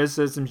sort of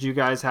criticisms you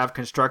guys have,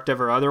 constructive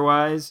or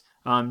otherwise,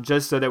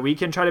 just so that we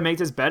can try to make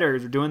this better.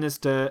 We're doing this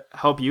to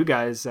help you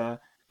guys and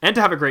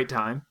to have a great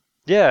time.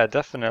 Yeah,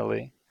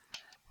 definitely.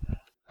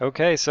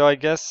 Okay, so I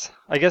guess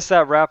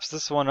that wraps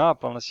this one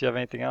up, unless you have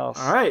anything else.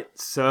 All right,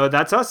 so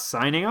that's us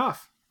signing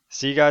off.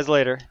 See you guys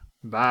later.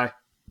 Bye.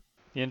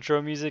 The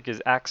intro music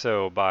is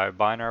Axo by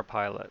Binar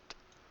Pilot.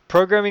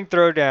 Programming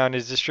Throwdown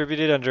is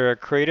distributed under a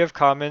Creative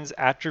Commons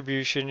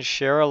Attribution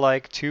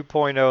Share-alike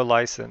 2.0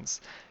 license.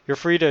 You're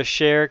free to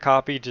share,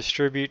 copy,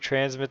 distribute,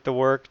 transmit the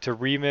work, to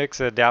remix,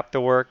 adapt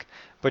the work,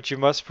 but you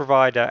must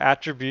provide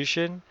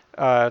attribution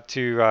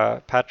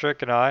to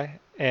Patrick and I,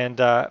 and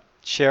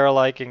share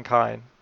alike in kind.